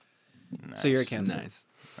stuff. Nice. So you're a cancer. Nice.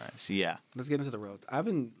 Nice. Yeah. Let's get into the road. I've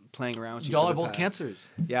been playing around with you. Y'all for are the both past- cancers.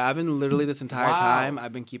 Yeah, I've been literally this entire Wow. time.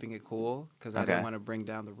 I've been keeping it cool because I Okay. didn't want to bring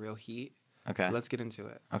down the real heat. Okay. Let's get into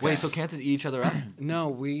it. Okay. Wait, so cancers eat each other up? No,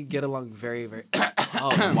 we get along very, very.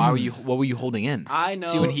 Oh, why were you? What were you holding in? I know.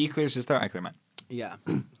 See, when he clears his throat, I clear mine. Yeah,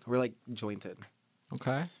 we're like jointed.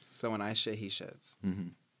 Okay. So when I shit, he shits.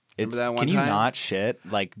 It's, that one can you time? not shit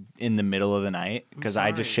like in the middle of the night? Because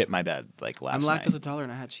I just sorry. shit my bed like last I'm night. lactose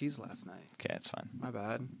intolerant. I had cheese last night. Okay, it's fine. My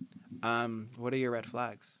bad. What are your red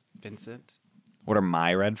flags, Vincent? What are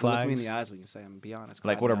my red flags? Look me in the eyes when you say them. Be honest. 'cause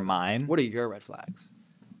Like, I what are know. mine? What are your red flags?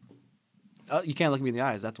 Oh, you can't look me in the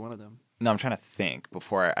eyes. That's one of them. No, I'm trying to think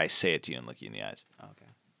before I say it to you and look you in the eyes. Oh,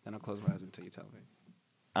 okay. Then I'll close my eyes until you tell me.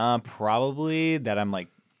 Probably that I'm like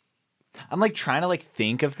trying to like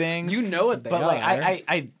think of things. You know what they but like are.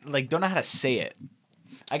 I like don't know how to say it.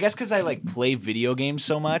 I guess because I like play video games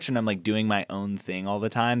so much and I'm like doing my own thing all the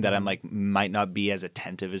time that I'm like might not be as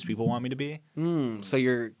attentive as people want me to be. So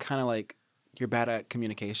you're kind of like you're bad at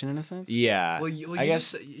communication in a sense. Yeah. I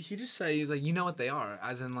guess. he just said he was like, you know what they are,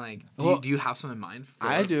 as in like, Well, do you have some in mind? For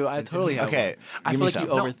I do. I totally have. Okay, one. I give feel me like you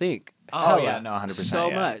some. No. overthink. Oh yeah, no, 100%. So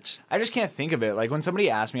yeah. much. I just can't think of it. Like when somebody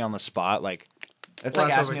asks me on the spot, like it's Well,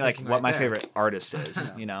 like that's asking me like overthinking what right my there. favorite artist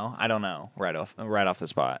is. You know, I don't know right off the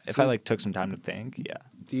spot. If I So- like took some time to think, yeah,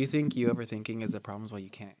 Do you think you overthinking is a problem? Why you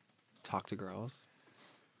can't talk to girls?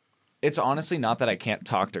 it's honestly not that I can't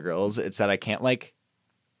talk to girls. It's that I can't like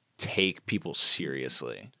take people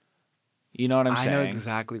seriously. You know what I'm I saying? know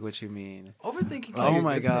exactly what you mean. Overthinking. Oh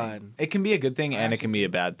my god. It can be a good thing and it can be a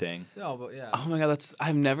bad thing. No, but yeah. Oh my god, that's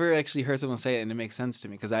I've never actually heard someone say it, and it makes sense to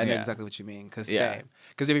me because I know Yeah. exactly what you mean. Because Yeah. same.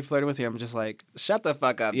 Because if you're flirting with me, I'm just like, shut the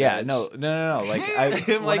fuck up. Yeah, bitch. no. Like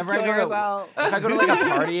I'm like, whenever I killing go us out. if I go to like a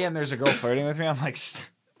party and there's a girl flirting with me, I'm like,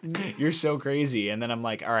 you're so crazy, and then I'm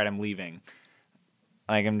like, all right, I'm leaving.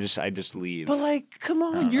 Like I just leave. But like, come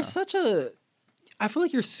on, don't you're know. such a. I feel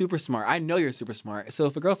like you're super smart. I know you're super smart. So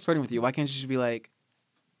if a girl's flirting with you, why can't you just be like,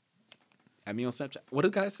 "Add me on Snapchat"? What do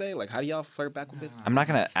guys say? Like, how do y'all flirt back with it? I'm not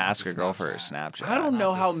gonna ask a girl for her Snapchat. Snapchat. I don't Not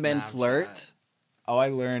know the how men Snapchat. flirt. Oh, I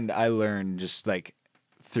learned just like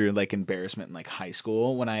through like embarrassment in like high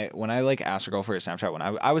school when I like asked a girl for a Snapchat when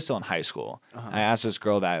I was still in high school. Uh-huh. I asked this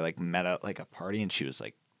girl that I like met at like a party and she was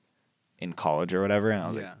like in college or whatever, and I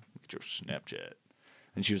was Yeah. like, "Get your Snapchat,"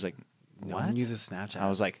 and she was like, No "What?" one uses Snapchat. I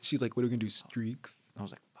was like- she's like, "What are we gonna do? Streaks?" I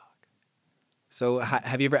was like, "Fuck." So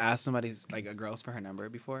have you ever asked somebody's like a girl's for her number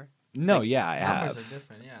before? No, yeah, I Numbers have. are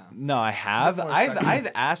different, yeah. No, I have. more I've respectful.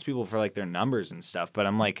 I've asked people for like their numbers and stuff, but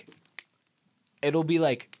I'm like, it'll be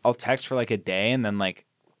like I'll text for like a day and then like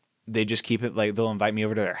they just keep it like they'll invite me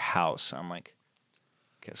over to their house. I'm like,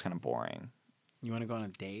 okay, it's kind of boring. You want to go on a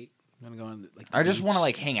date? You want to go on like? I just want to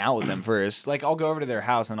like hang out with them first. Like I'll go over to their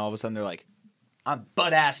house and all of a sudden they're like, I'm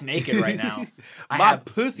butt ass naked right now. My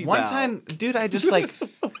pussy's One out. time, dude, I just like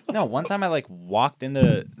No, one time I like walked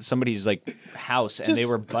into somebody's like house and they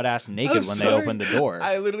were butt ass naked when they opened the door.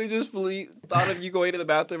 I literally just fully thought of you going to the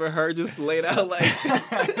bathroom and her just laid out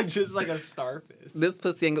like Just like a starfish. this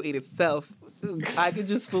pussy ain't gonna eat itself. I could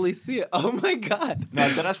just fully see it. Oh my god. No, I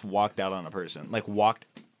just walked out on a person. Like walked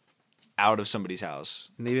out of somebody's house.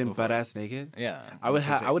 And they've been butt ass naked. Yeah. I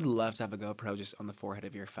would love to have a GoPro just on the forehead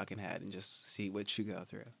of your fucking head and just see what you go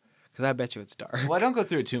through. Because I bet you it's dark. Well, I don't go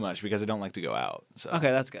through it too much because I don't like to go out. So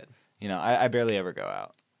Okay, that's good. you know, I barely ever go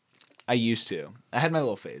out. I used to. I had my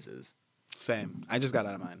little phases. Same. I just got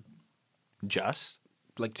out of mine Just?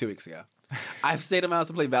 like 2 weeks ago. I've stayed in my house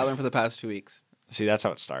and played Valorant for the past 2 weeks. See, that's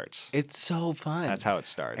how it starts. It's so fun. That's how it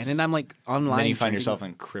starts. And then I'm like online. And then you find drinking- yourself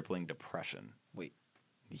in crippling depression. Wait,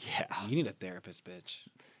 Yeah. you need a therapist, bitch.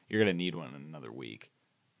 You're going to need one in another week.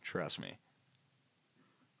 Trust me.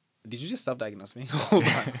 Did you just self-diagnose me? Hold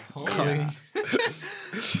on.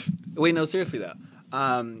 Wait, no, seriously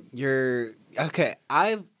though. You're okay.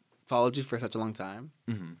 I've followed you for such a long time.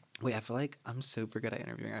 Mm-hmm. Wait, I feel like I'm super good at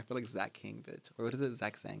interviewing. I feel like Zach King, bitch. Or what is it,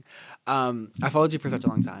 Zach saying? I followed you for such a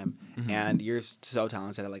long time, and you're so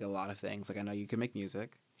talented at like a lot of things. Like I know you can make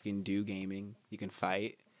music, you can do gaming, you can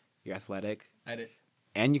fight, you're athletic, Edit.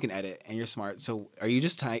 and you can edit, and you're smart. So are you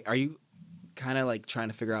just are you kind of like trying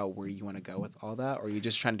to figure out where you want to go with all that, or are you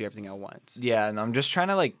just trying to do everything at once? Yeah, and I'm just trying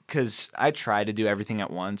to like, because I tried to do everything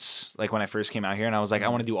at once, like when I first came out here, and I was like, I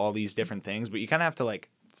want to do all these different things, but you kind of have to like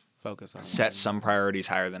Focus on set one. some priorities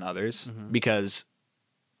higher than others, because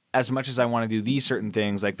as much as I want to do these certain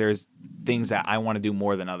things, like there's things that I want to do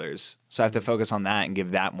more than others, so I have to focus on that and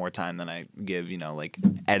give that more time than I give, you know, like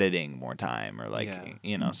editing more time or like, Yeah.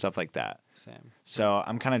 you know, stuff like that. Same. So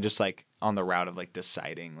I'm kind of just like on the route of like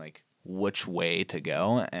deciding like which way to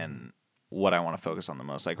go and what I want to focus on the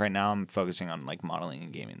most. Like right now I'm focusing on like modeling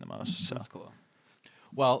and gaming the most. So That's cool.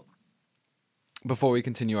 Well, before we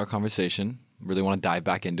continue our conversation, really want to dive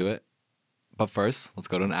back into it. But first, let's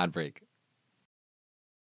go to an ad break.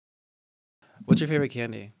 What's your favorite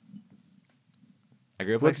candy? I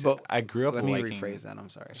grew up What's like, bo- I grew up Let me liking, rephrase that. I'm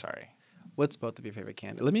sorry. Sorry. What's both of your favorite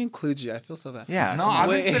candy? Let me include you. I feel so bad. Yeah. No, I've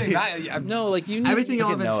been Wait. saying that. No, like you need Everything y'all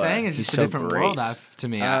have been Noah. saying is He's just so a different great. world to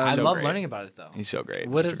me. I So love great. learning about it, though. He's so great.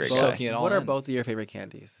 What Such is a great both, guy. Soaking it all what are in. both of your favorite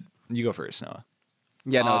candies? You go first, Noah.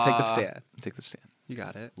 Yeah, no, take the stand. Take the stand. You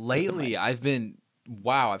got it. Lately, I've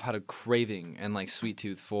had a craving and like sweet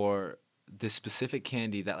tooth for this specific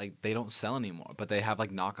candy that like they don't sell anymore, but they have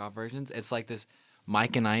like knockoff versions. It's like this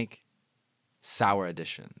Mike and Ike sour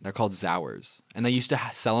edition. They're called Zowers, and they used to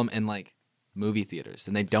sell them in like movie theaters,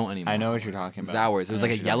 and they don't anymore. I know what you're talking about. Zowers. It I was know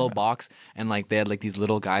like a what you're yellow talking about. box, and like they had like these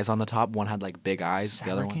little guys on the top. One had like big eyes.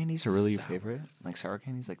 The other Sour one. candies are really your favorite? Like sour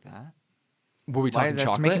candies like that? Were we talking That's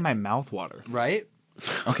chocolate? making my mouth water. Right?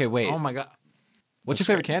 Okay, wait. Oh my god. What's your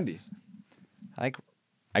favorite candy?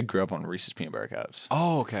 I grew up on Reese's peanut butter cups.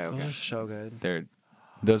 Oh, okay, Those okay. are so good.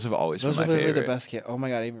 Those have always Those been are my literally favorite. the best candy. Oh my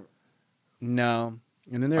god. Even no.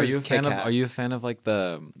 And then Are there's you a fan Kit of? Kat. Are you a fan of like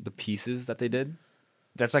the pieces that they did?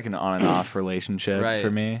 That's like an on and off relationship Right. for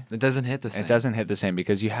me. It doesn't hit the same. It doesn't hit the same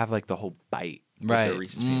because you have like the whole bite with Right. the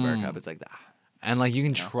Reese's peanut butter Mm. cup. It's like that. And like you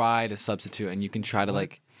can try to substitute, and you can try to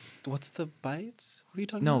like What's the bites? What are you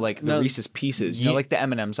talking No, about? like the Reese's Pieces. You know, Ye- like the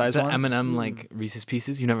M&M size the ones. M&M like Reese's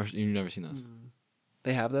Pieces. You've never seen those.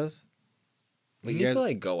 They have those? You need to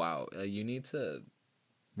like go out. You need to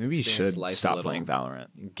Maybe you experience should life a stop little. playing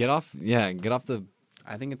Valorant. get off. Yeah, get off the.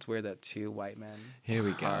 I think it's weird that two white men Here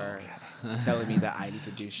we go. are telling me that I need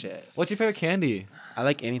to do shit. What's your favorite candy? I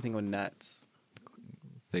like anything with nuts.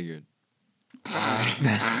 Figured.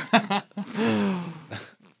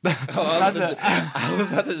 I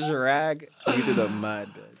was about to drag you through the mud,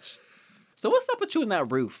 bitch. So what's up with you in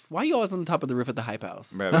that roof? Why are you always on the top of the roof at the hype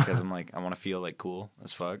house? Bro, because I'm like, I want to feel like cool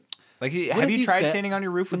as fuck. Like, What have if you tried fe- standing on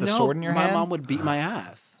your roof with a No, sword in your hand? My mom would beat my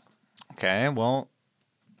ass. Okay, well,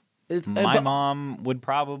 It's, my but- mom would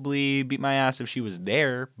probably beat my ass if she was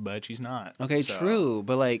there, but she's not. Okay, So, true,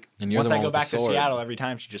 but like, And you're Once the I one go with the back to sword. Seattle, every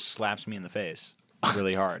time she just slaps me in the face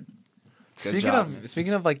really hard. Speaking job, of man.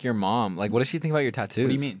 speaking of like your mom, like what does she think about your tattoos? What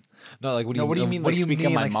do you mean? No, like what do No, you what do you mean, What like, do you speaking of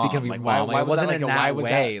mean? my Like speaking of mom? your Like, mom? why Like, it was that wasn't like in a- that why was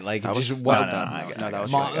way. that- Like that it was just fucked no, up. no, I No, got that it.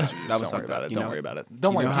 was Ma- fucked up. That was Don't worry fucked about up. it. Don't worry about it.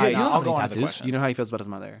 Don't you worry know about how it. you- I'll how go many on to the tattoos? question. You know how he feels about his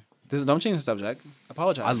mother. Don't change the subject.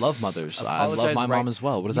 Apologize. I love mothers. I love Apologize my mom right- as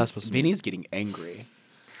well. What is that supposed to mean? Vinny's getting angry.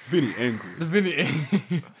 Vinny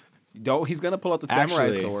angry. Don't. He's gonna pull out the samurai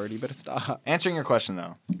Actually- sword. You better stop. Answering your question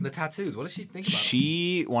though, The tattoos. What does she think about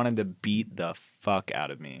she wanted to beat the fuck out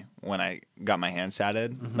of me when I got my hands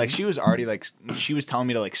tatted. Mm-hmm. Like she was already like she was telling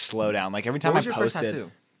me to like slow down. Like every time What was I your first posted,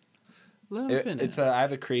 tattoo? Let him finish. it's I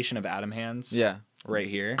have a creation of Adam hands. Yeah. right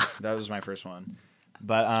here. That was my first one.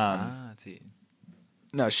 But Ah, see.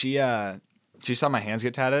 No, she saw my hands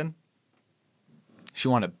get tatted. She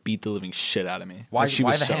wanted to beat the living shit out of me. Why? Like, she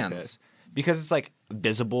Why was the so hands? pissed. Because it's like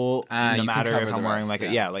visible, You no can matter cover if I'm the wearing rest,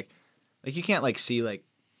 like like you can't like see like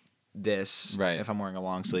this Right. if I'm wearing a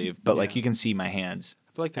long sleeve, but like Yeah. you can see my hands.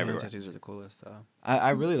 I feel like the hand everywhere. tattoos are the coolest though.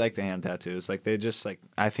 I really like the hand tattoos. Like they just like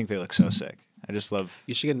I think they look so sick. I just love.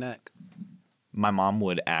 You should get a neck. My mom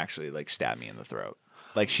would actually like stab me in the throat.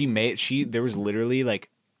 Like there was literally like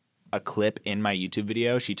a clip in my YouTube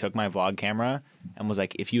video. She took my vlog camera and was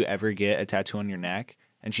like, if you ever get a tattoo on your neck,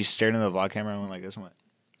 and she stared into the vlog camera and went like this and went.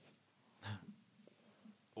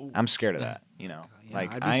 I'm scared of that, you know. Yeah,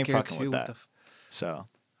 like I'd be I ain't scared fucking too. with What that. the So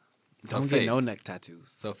Don't face. get no neck tattoos.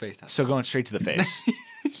 So face tattoo. so going straight to the face.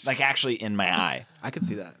 Like actually in my eye. I could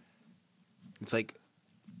see that. It's like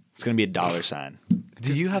It's gonna be a dollar sign.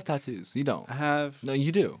 Do you have tattoos? You don't. I have No,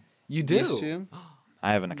 you do. You do. these two,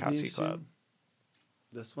 I have an Akatsuki these two, club.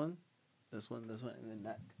 this one, and then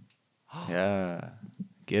neck. Yeah.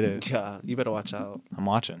 Get it. Yeah, you better watch out. I'm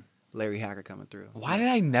watching. Larry Hacker coming through. Why did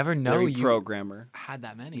I never know Larry you programmer. had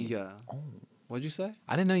that many? Yeah. Oh. What'd you say?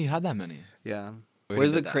 I didn't know you had that many. Yeah. Where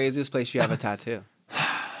Where's you the did that? craziest place you have a tattoo?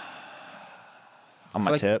 On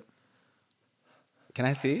my like- tip. Can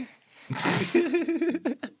I see?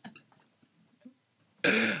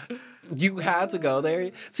 You had to go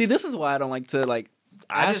there. See, this is why I don't like to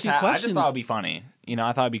ask you I questions. just thought it'd be funny. You know,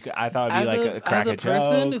 I thought it'd be as like a crack a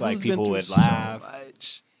person joke, like who's been people through would so laugh.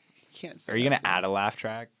 much, you can't say Are you that gonna to me. add a laugh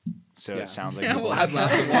track so Yeah. it sounds like Yeah, people well, I'd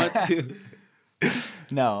want to.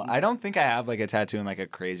 No, I don't think I have like a tattoo in like a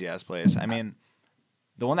crazy ass place. I mean,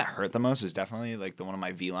 the one that hurt the most is definitely like the one on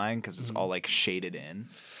my V line because it's all like shaded in.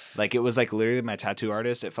 Like it was like literally my tattoo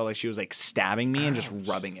artist. It felt like she was like stabbing me and just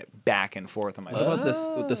rubbing it back and forth on my. What about this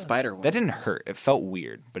with the spider one? That didn't hurt. It felt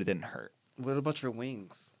weird, but it didn't hurt. What about your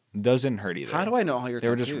wings? Those didn't hurt either. How do I know all your They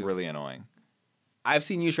were tattoos? just really annoying. I've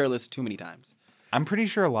seen you shirtless too many times. I'm pretty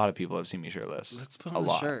sure a lot of people have seen me shirtless. Let's put a on a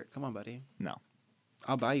lot. shirt. Come on, buddy. No,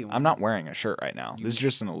 I'll buy you one. I'm not wearing a shirt right now. This is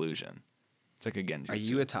just an illusion. It's like a genjutsu. Are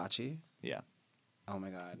you Itachi? Yeah, Oh my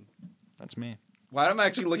god. that's me. Why am I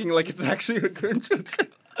actually looking like it's actually a genjutsu?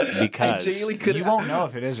 Because genuinely couldn't- you won't know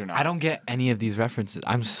if it is or not. I don't get any of these references.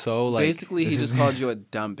 I'm so like. Basically, he this just is- called you a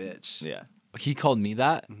dumb bitch. Yeah. He called me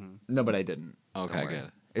that. No, but I didn't. Okay, Don't worry.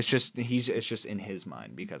 good. It's just it's just in his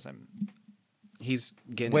mind because I'm. He's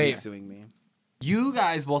Wait. genjutsuing me. You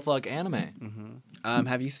guys both like anime.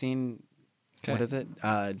 Have you seen Okay. what is it?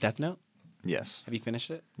 Death Note? Yes. Have you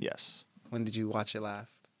finished it? Yes. When did you watch it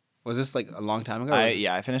last? Was this like a long time ago? or was it-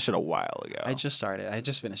 I finished it a while ago. I just started. I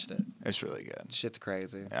just finished it. It's really good. Shit's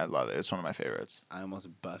crazy. I love it. It's one of my favorites. I almost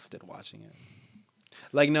busted watching it.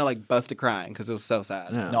 Like busted crying because it was so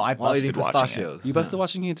sad. Yeah. No, I While eating busted watching it. pistachios. You busted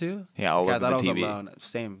watching it too? Yeah, all Okay, I over thought the I was TV. alone.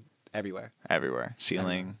 Same everywhere. Everywhere.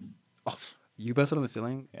 Ceiling. You busted on the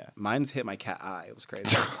ceiling? Yeah. Mine's hit my cat eye. It was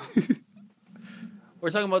crazy. We're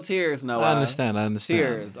talking about tears, Noah. I understand.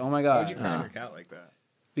 Tears. Oh my god. cry your cat like that?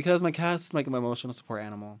 Because my cat's like my emotional support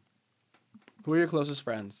animal. Who are your closest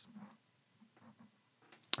friends?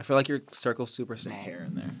 I feel like your circle's super There's small. hair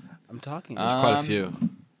in there. I'm talking. There's quite a Um, few.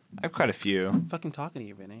 I have quite a few. I'm fucking talking to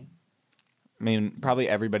you, Vinny. I mean, probably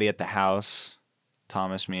everybody at the house.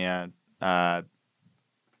 Thomas, Mia,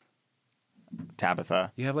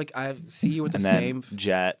 Tabitha, You have like I see you with the and same. then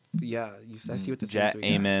Jet, Yeah, I see you with the Jet, same.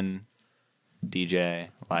 three guys. Eamon, DJ,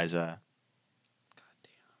 Liza.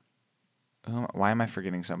 Why am I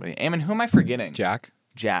forgetting somebody? Eamon, who am I forgetting? Jack.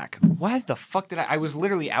 Jack. What the fuck did I was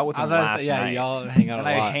literally out with him last night. y'all hang out And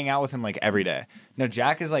a I lot. hang out with him like every day. No,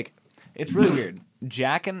 Jack is like, it's really weird.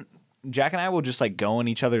 Jack and I will just like go in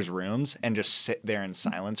each other's rooms and just sit there in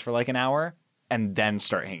silence for like an hour and then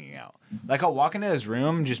start hanging out. Like I'll walk into his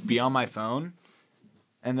room, just be on my phone,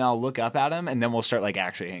 and then I'll look up at him, and then we'll start like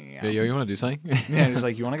actually hanging out. Yo, you want to do something? Yeah, he's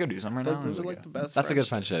like, you want to go do something right now? Those I are was like the best. That's a good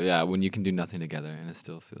friendships. friendship. Yeah, when you can do nothing together and it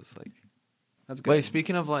still feels like. That's good. Wait,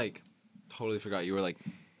 speaking of like, totally forgot you were like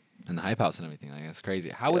in the hype house and everything. Like that's crazy.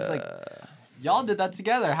 How was like, y'all did that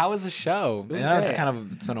together? How was the show? was I know it's great. kind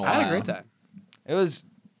of it's been a while. I had a great time. It was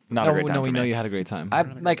not a great time. No, for we know me. you had a great time. I had a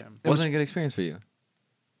great like. time. It was, Wasn't a good experience for you.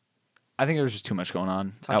 I think there was just too much going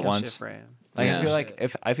on Talk at your once. shit, Fran. Like Yeah.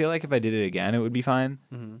 I feel like if I did it again, it would be fine,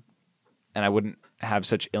 Mhm. and I wouldn't have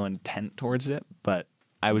such ill intent towards it. But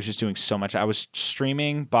I was just doing so much. I was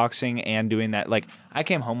streaming, boxing, and doing that. Like I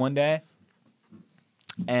came home one day,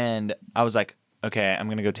 and I was like, "Okay, I'm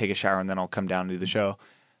gonna go take a shower, and then I'll come down and do the show."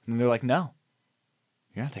 And they're like, "No,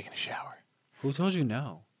 you're not taking a shower." Who told you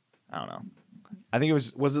no? I don't know. I think it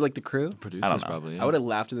was. Was it like the crew? Producers know. probably. Yeah. I would have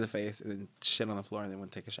laughed in their face and then shit on the floor and then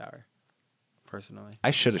went take a shower. Personally,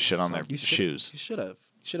 I should have shit on their You should- shoes. You should have.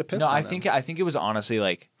 You should have pissed. No, on I them. think it was honestly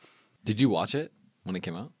like Did you watch it? when it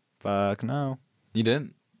came out? Fuck no. You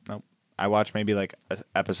didn't? Nope. I watched maybe like an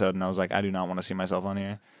episode and I was like, I do not want to see myself on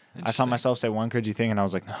here. I saw myself say one cringy thing and I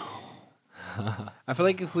was like, no. I feel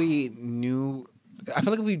like if we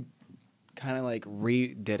kind of like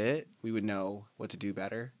redid it, we would know what to do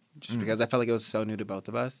better. Just because I felt like it was so new to both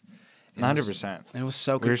of us. 100%. It was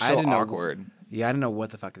so. We were I so didn't awkward. Know, yeah, I didn't know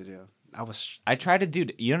what the fuck to do. I tried to do.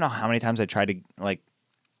 You don't know how many times I tried to like.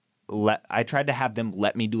 I tried to have them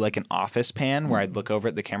let me do like an office pan where I'd look over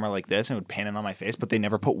at the camera like this and it would pan in on my face, but they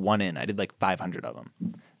never put one in. I did like 500 of them.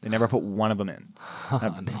 They never put one of them in.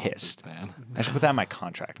 I'm pissed. Man. I should put that in my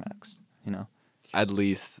contract next. You know, At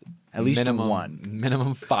least minimum one.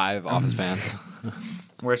 Minimum 5 office pans.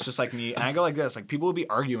 where it's just like me and I go like this. Like people would be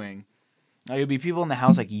arguing. Like, it would be people in the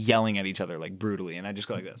house like yelling at each other like brutally, and I just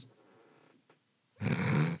go like this.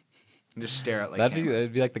 And just stare at like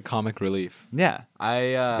that'd be like the comic relief. yeah.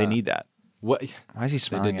 They Need that. what? Why is he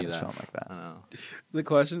smiling at need his that. film like that? I don't know. The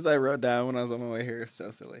questions I wrote down when I was on my way here are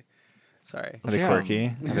so silly. Sorry. Are they hear 'em. quirky?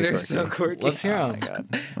 Are they They're so quirky. Let's hear Oh 'em. my god.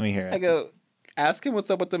 Let me hear it. I go, ask him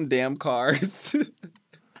what's up with them damn cars.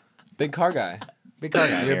 Big car guy. Big car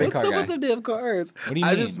guy. You're a here. big What's car up guy. with them damn cars? What do you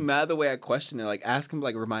I'm mean? just mad the way I question it. Like, ask him,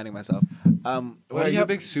 like, reminding myself. What, are you a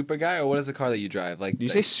big super guy, or what is the car that you drive? Like, Do you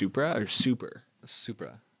say Supra or Super?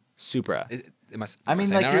 Supra? Supra. Am I mean,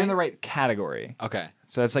 saying like that you're in right? the right category. Okay.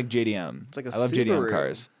 So it's like JDM. It's like a I love JDM Subaru.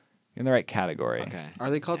 cars. You're in the right category. Okay.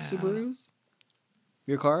 Are they called Yeah. Subarus?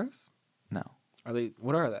 Your cars? No. Are they?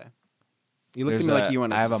 What are they? You looked There's at me like you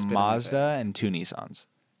wanted I have to a spit in my Mazda face. and 2 Nissans.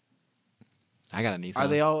 I got a Nissan. Are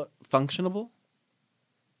they all functionable?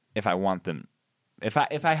 If I want them, if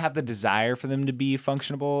I have the desire for them to be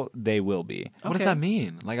functionable, they will be. What does Okay. that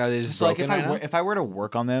mean? Like, are they just So like broken right now? if I were to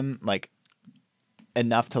work on them like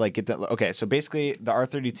enough to like get the okay, so basically the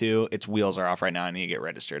R32, its wheels are off right now. I need to get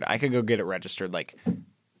registered. I could go get it registered like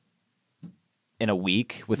in a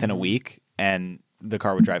week, within a week, and the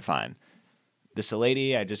car would drive fine. The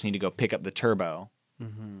Salady, I just need to go pick up the turbo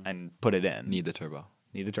and put it in. Need the turbo.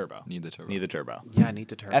 Need the turbo. Need the turbo. Need the turbo. Yeah, I need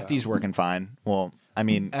to turbo. FD's working fine. Well, I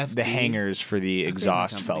mean, the FD? hangers for the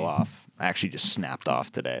exhaust fell company. off. I actually just snapped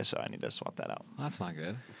off today, so I need to swap that out. Well, that's not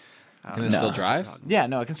good. I Can don't it know. still No. drive? Yeah,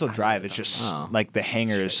 no, it can still drive. It's just Oh. like the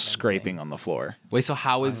hanger is Shit, man, scraping thanks. on the floor. Wait, so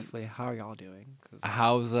how is Honestly, how are y'all doing? 'Cause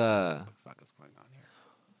how's what the fuck is going on here?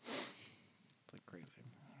 It's like crazy.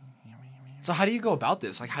 so how do you go about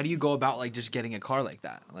this? Like, how do you go about like just getting a car like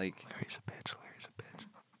that? Like, Larry's a bitch. Larry's a bitch.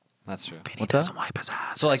 that's true. What's that? Wipe his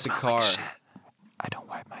ass. So like the car. I don't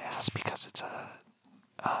wipe my ass because it's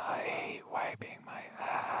I hate wiping my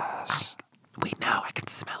ass. Wait, now I can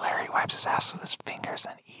smell it. Larry wipes his ass with his fingers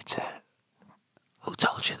and eats it. Who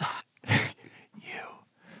told you that? You.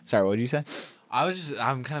 Sorry, what did you say?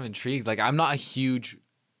 I'm kind of intrigued. Like, I'm not a huge.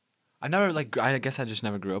 I never like. I guess I just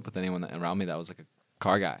never grew up with anyone around me that was like a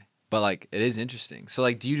car guy. But like, it is interesting. So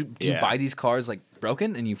like, do you Yeah. buy these cars like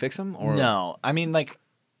broken and you fix them, or No, I mean like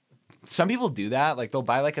some people do that. Like they'll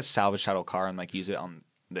buy like a salvage title car and like use it on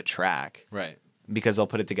the track Right. because they'll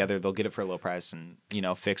put it together. They'll get it for a low price and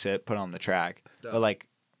fix it, put it on the track. But like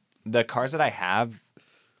the cars that I have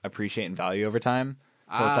appreciate in value over time.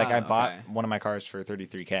 So it's like I bought okay. one of my cars for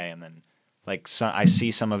 $33K and then like I see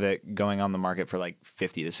some of it going on the market for like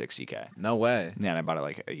 $50 to $60K. No way. Yeah, and I bought it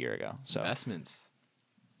like a year ago. So Investments.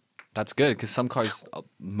 That's good because some cars,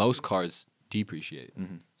 most cars depreciate.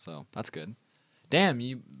 So that's good. Damn,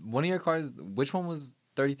 one of your cars. Which one was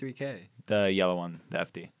 33K? the yellow one, the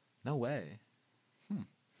FD. No way.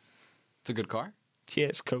 It's a good car. Yeah,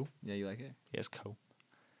 it's cool. Yeah, you like it. Yeah, it's cool.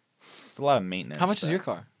 It's a lot of maintenance. How much is though. your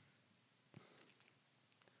car?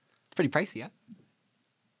 It's pretty pricey, yeah.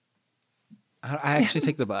 I actually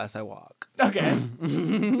take the bus. I walk. Okay.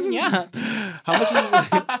 Yeah. How much is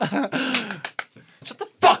Shut the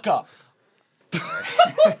fuck up.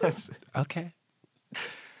 Okay.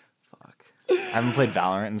 Fuck. I haven't played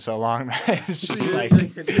Valorant in so long that it's just like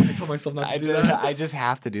I told myself not I just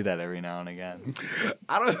have to do that every now and again.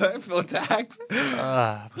 I don't know. I feel attacked.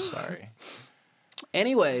 I'm sorry.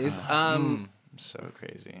 Anyways, I'm so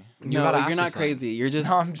crazy. You gotta ask you're me not something. crazy. You're just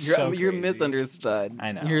No, I'm you're, so you're crazy. misunderstood.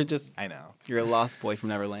 I know. I know. You're a lost boy from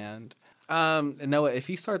Neverland. Noah, if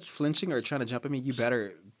he starts flinching or trying to jump at me, you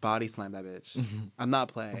better body slam that bitch. I'm not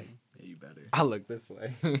playing. Yeah, you better. I look this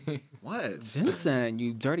way. What? Vincent,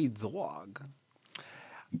 you dirty dog.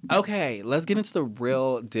 Okay, let's get into the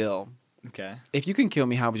real deal. Okay. If you can kill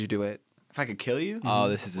me, how would you do it? If I could kill you? Oh,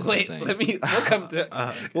 this is Wait, interesting.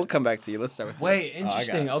 we'll come back to you. Let's start with you. Wait,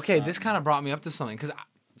 interesting. it. Okay, this kind of brought me up to something because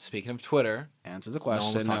speaking of Twitter, Answer the one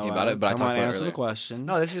question. was talking Noah. about it, but I Come talked on, about it answer the earlier. question.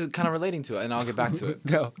 no, this is kind of relating to it, and I'll get back to it.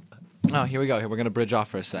 No. Oh, here we go. Here we're gonna bridge off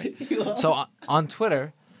for a sec. So on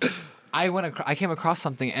Twitter, I came across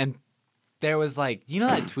something, and there was like, you know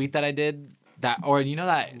that tweet that I did or you know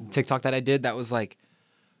that TikTok that I did that was like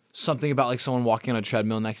something about like someone walking on a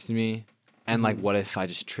treadmill next to me, and like, what if I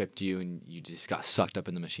just tripped you and you just got sucked up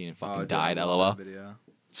in the machine and fucking died? LOL.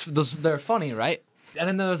 They're funny, right? And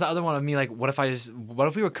then there was the other one of me like, what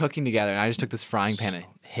if we were cooking together and I just took this frying pan and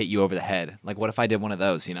hit you over the head? Like, what if I did one of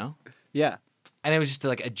those? You know? Yeah. And it was just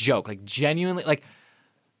like a joke, like genuinely like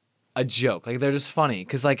a joke. Like they're just funny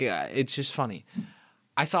because like it's just funny.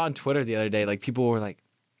 I saw on Twitter the other day, like people were like,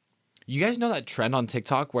 you guys know that trend on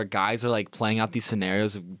TikTok where guys are like playing out these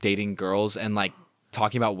scenarios of dating girls and like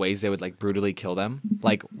talking about ways they would like brutally kill them?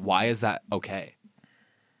 Like, why is that okay?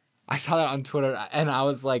 I saw that on Twitter and I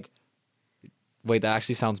was like, wait, that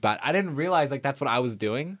actually sounds bad. I didn't realize like that's what I was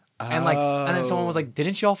doing. And like, and then someone was like,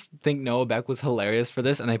 didn't y'all think Noah Beck was hilarious for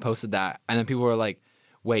this? And they posted that. And then people were like,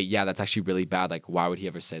 wait, yeah, that's actually really bad. Like, why would he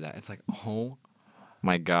ever say that? It's like, oh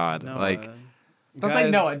my God. Noah. Like, don't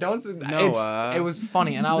say Noah. Noah. It was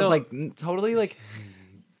funny. And I was like, totally like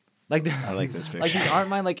I like this picture. like these aren't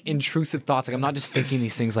my like intrusive thoughts. Like I'm not just thinking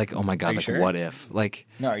these things like, oh my God, like sure? what if? Like,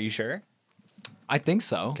 No, are you sure? I think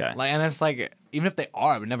so. Okay. Like, and it's like, even if they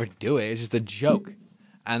are, I would never do it. It's just a joke.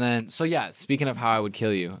 And then, so yeah, speaking of how I would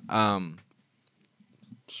kill you,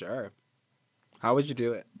 Sure. How would you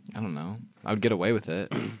do it? I don't know. I would get away with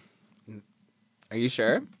it. Are you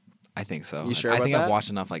sure? I think so. You sure I about think I've that? watched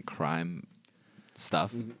enough like crime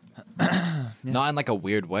stuff. Not in like a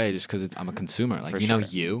weird way, just because I'm a consumer. Like, For you know, sure.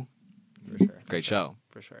 You. For sure. Great show.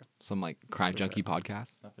 For sure. Some like crime junkie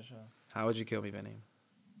podcast. Not for sure. How would you kill me, Vinny?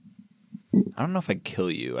 I don't know if I'd kill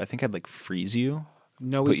you. I think I'd like freeze you.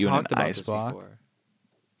 No, Put we you in an talked about ice this block? before.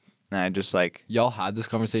 And I just like Y'all had this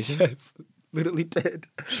conversation? Yes, literally did.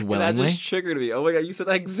 Just And that willingly? just triggered me. Oh my God, you said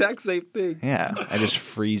the exact same thing. yeah, I just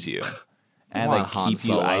freeze you. And Come like on, Han keep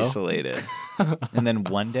you Solo. isolated. And then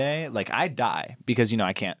one day, like I die because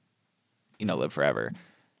I can't, live forever.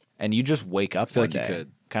 And you just wake up feel one like you day,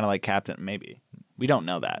 could. kind of like Captain. Maybe we don't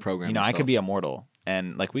know that. Program I yourself. could be immortal,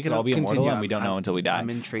 and like we could No, all be continue. immortal, and we don't I'm- know until we die. I'm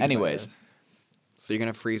intrigued. by Anyways, this. So you're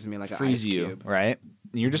gonna freeze me like an freeze ice you, cube. right?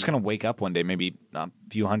 And you're just gonna wake up one day, maybe a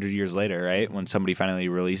few hundred years later, right, when somebody finally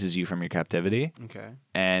releases you from your captivity, Okay.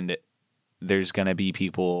 and there's gonna be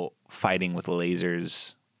people fighting with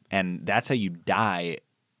lasers, and that's how you die.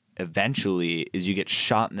 Eventually, is you get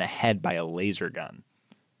shot in the head by a laser gun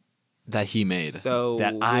That he made. So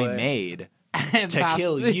that I what- made And to pass-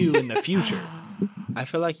 kill you in the future. I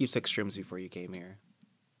feel like you took shrooms before you came here.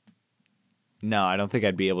 No, I don't think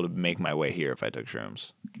I'd be able to make my way here if I took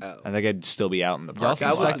shrooms. Oh. I think I'd still be out in the Y'all's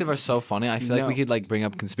park. perspective are so funny. I feel like we No. could like bring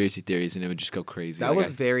up conspiracy theories and it would just go crazy. That Like,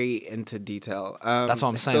 was very into detail. that's what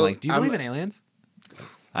I'm saying. so Like, do you believe in aliens?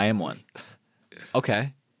 I am one.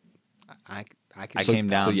 Okay. I I can. So- came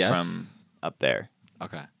down yes? from up there.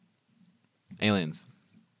 Okay. Aliens.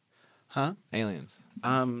 Huh? Aliens.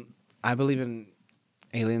 I believe in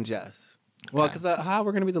aliens. Yes. Well, Okay. because how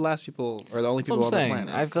we're gonna be the last people or the only That's what people I'm on the saying.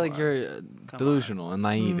 planet? I feel like Come on. you're delusional and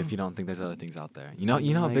naive if you don't think there's other things out there. You know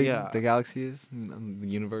how big Yeah. the galaxy is, the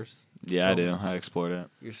universe. Yeah, So I do. much. I explored it.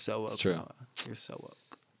 You're so woke. It's true. Noah. You're so woke.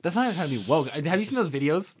 That's not even trying to be woke. Have you seen those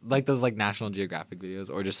videos, like those like National Geographic videos,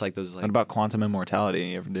 or just like those like What about quantum immortality?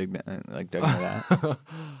 You ever dig into that?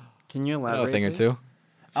 Can you I know elaborate? a thing or please? two?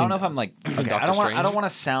 I don't know if I'm like okay, Doctor I don't Strange? want to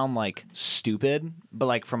sound like stupid, but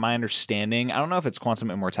like from my understanding, I don't know if it's quantum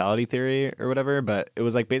immortality theory or whatever, but it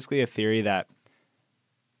was like basically a theory that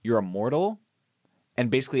you're immortal, and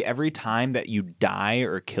basically every time that you die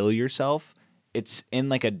or kill yourself, it's in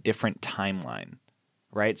like a different timeline,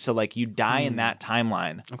 right? So like you die in that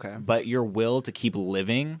timeline, Okay. but your will to keep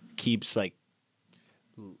living keeps like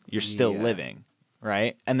you're still Yeah. living,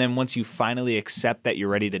 right? And then once you finally accept that you're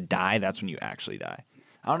ready to die, that's when you actually die.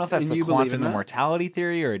 I don't know if that's And the you believe quantum in that? immortality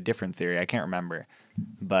theory or a different theory. I can't remember,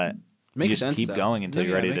 but you Makes just sense, keep though. going until Yeah,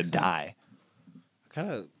 you're ready it to makes sense. die.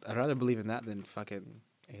 I'd rather believe in that than fucking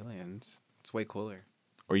aliens. It's way cooler.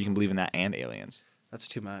 Or you can believe in that and aliens. That's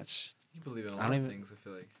too much. You believe in a I lot don't of even- things. I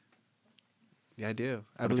feel like. Yeah, I do.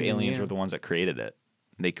 I What if believe in aliens you. were the ones that created it?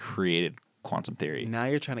 They created quantum theory. Now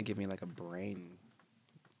you're trying to give me like a brain.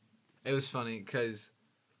 It was funny because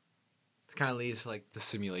it kind of leads to like the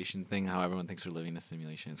simulation thing. How everyone thinks we're living in a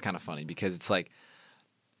simulation. It's kind of funny because it's like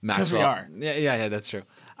 'Cause we Maxwell. are. Yeah, that's true.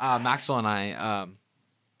 Maxwell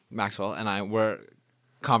and I were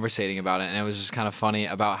conversating about it, and it was just kind of funny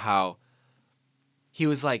about how he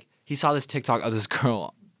was like he saw this TikTok of this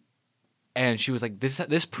girl, and she was like,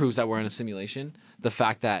 "This proves that we're in a simulation." The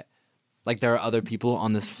fact that like there are other people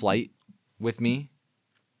on this flight with me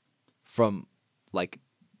from like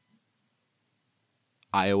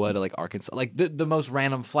Iowa to like Arkansas, like the most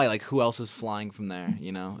random flight. Like who else is flying from there?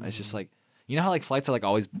 You know, it's just like you know how like flights are like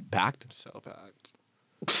always packed. So packed.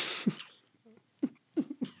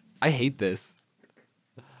 I hate this.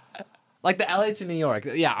 Like the LA to New York.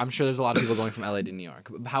 Yeah, I'm sure there's a lot of people going from LA to New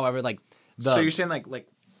York. However, like So you're saying like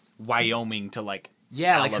Wyoming to like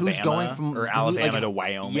yeah, Alabama, like who's going from or Alabama to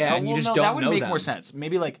Wyoming? Yeah, and you just don't that would know make them. more sense.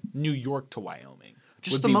 Maybe like New York to Wyoming.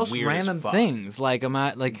 Just would the be most weird as random fuck. things. Like I'm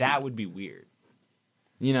at like That would be weird.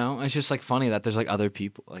 you know, it's just like funny that there's like other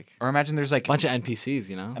people like Or imagine there's like a bunch of NPCs.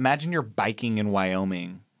 You know, imagine you're biking in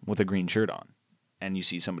Wyoming with a green shirt on, and you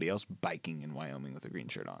see somebody else biking in Wyoming with a green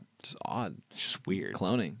shirt on. just odd It's just weird.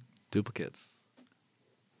 cloning, duplicates.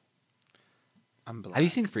 I'm black. Have you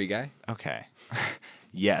seen Free Guy? Okay.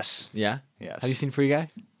 Yes. Yeah. Yes. Have you seen Free Guy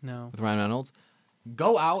No. with Ryan Reynolds?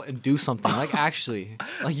 Go out and do something. Like actually,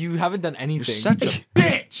 like you haven't done anything. You're such a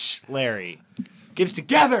bitch, Larry. Get it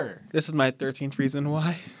together. This is my 13th reason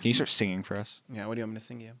why. Can you start singing for us? Yeah, what do you want me to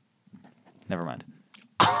sing you? Never mind.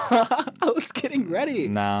 I was getting ready.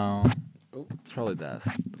 No. It's probably best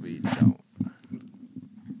we don't.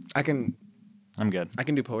 I can I'm good.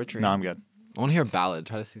 do poetry. No, I'm good. I want to hear a ballad.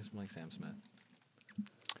 Try to sing something like Sam Smith.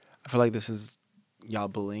 I feel like this is y'all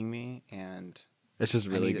bullying me, and It's just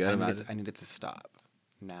really good. I need it to stop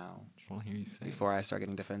now I just want to hear you sing. before I start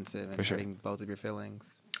getting defensive and For sure. hurting both of your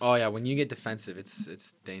feelings. Oh yeah, when you get defensive,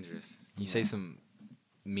 it's dangerous. You say some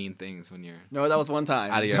mean things when you're No, that was one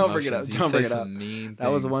time. out of your Don't bring it up. emotions. Don't you bring say it up. some mean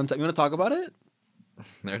That was things. one time. You want to talk about it?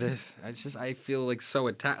 There it is. I feel like so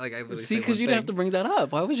attacked. Like I really See, because you didn't have to bring that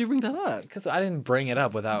up. Why would you bring that up? Because I didn't bring it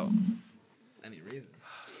up without any reason.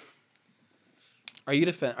 Are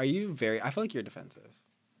you very? I feel like you're defensive.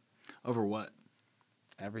 Over what?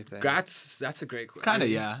 Everything. That's a great question. Kind of,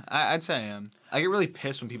 yeah. I'd say I am. I get really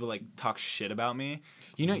pissed when people like talk shit about me.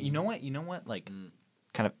 You know what? Like,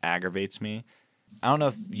 kind of aggravates me. I don't know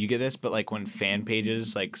if you get this, but like when fan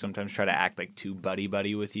pages like sometimes try to act like too buddy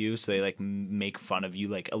with you, so they like make fun of you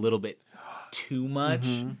like a little bit too much.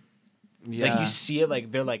 Mm-hmm. Yeah. Like you see it,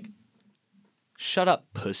 like they're like, "Shut up,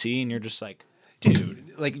 pussy," and you're just like, dude.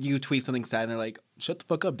 Like you tweet something sad and they're like, "Shut the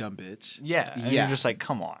fuck up, dumb bitch." Yeah. And Yeah. you're just like,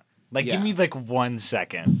 come on. Like, Yeah. give me like 1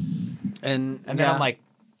 second. And Then I'm like,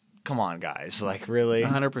 come on, guys. Like, really?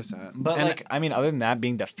 100%. But And like, I mean, other than that,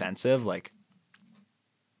 being defensive, like,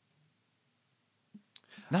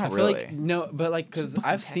 not I feel really. like no, but like because fucking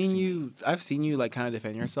I've seen texting you like kind of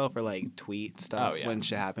defend yourself or like tweet stuff Oh, yeah. when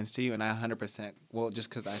shit happens to you, and I 100% well just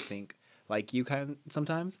because I think like you kind of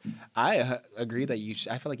sometimes I agree that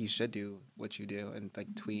I feel like you should do what you do and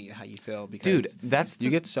like tweet how you feel because Dude, that's you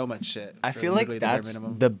the- get so much shit. I for feel like literally the bare that's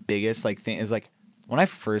minimum. the biggest like thing is like when I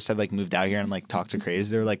first had like moved out here and like talked to crazy,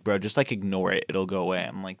 they were like, bro, just like ignore it, it'll go away.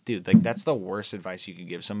 I'm like, dude, like that's the worst advice you could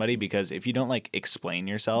give somebody because if you don't like explain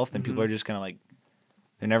yourself, then people are just gonna like,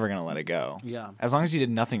 they're never gonna let it go. Yeah. As long as you did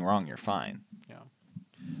nothing wrong, you're fine. Yeah.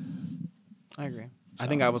 I agree. I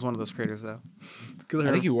think I was one of those creators though.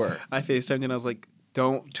 I think you were. I FaceTimed and I was like,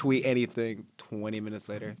 don't tweet anything. 20 minutes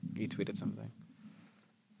later, you tweeted something.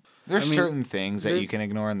 There's I mean, certain things that there- you can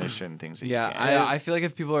ignore and there's certain things that Yeah, you can't. I feel like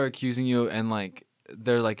if people are accusing you and like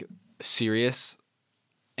they're like serious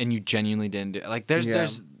and you genuinely didn't do like there's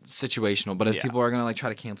situational, but if Yeah. people are gonna like try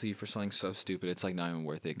to cancel you for something so stupid, it's like not even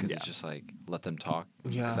worth it because Yeah. it's just like let them talk.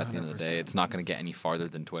 Yeah, Because at the end of the day, 100%. it's not gonna get any farther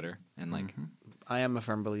than Twitter and like I am a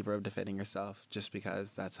firm believer of defending yourself just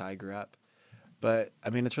because that's how I grew up. But I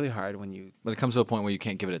mean, it's really hard when you. but it comes to a point where you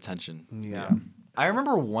can't give it attention. Yeah. I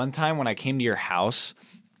remember one time when I came to your house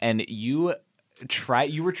and you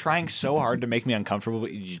were trying so hard to make me uncomfortable,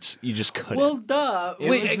 but you just couldn't. Well, duh. It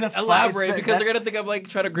Wait, was the elaborate it's the- because they're that's- gonna think I'm like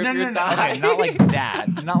trying to grip no, your no, thigh. okay, not like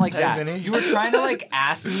that. Not like Hey, that. Vinnie. You were trying to like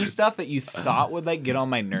ask me stuff that you thought would like get on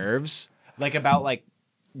my nerves, like about like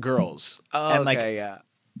girls Oh, and like okay, yeah.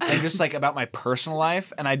 and just like about my personal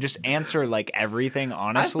life, and I just answer like everything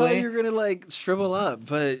honestly. I thought you were gonna like shrivel up,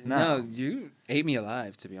 but No. no, you ate me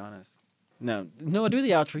alive. To be honest. No, do the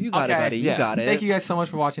outro. You got it, buddy. yeah. You got it. Thank you guys so much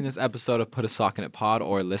for watching this episode of Put a Sock in It Pod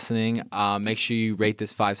or listening. Make sure you rate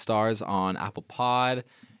this 5 stars on Apple Pod.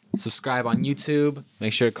 Subscribe on YouTube.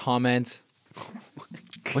 Make sure to comment.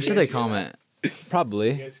 What should they comment?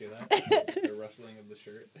 Probably. guys hear that? The rustling of the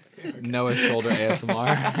shirt. Noah's shoulder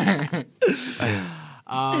ASMR.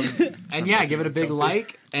 And yeah, give it a big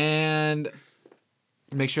like and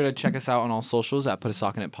make sure to check us out on all socials at Put a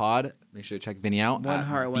Sock in It Pod. Make sure to check Vinnie out One at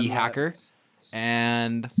heart, The one Hacker. left.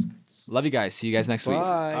 And love you guys. See you guys next week.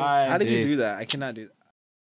 Bye. Bye. How did you Peace. do that? I cannot do that.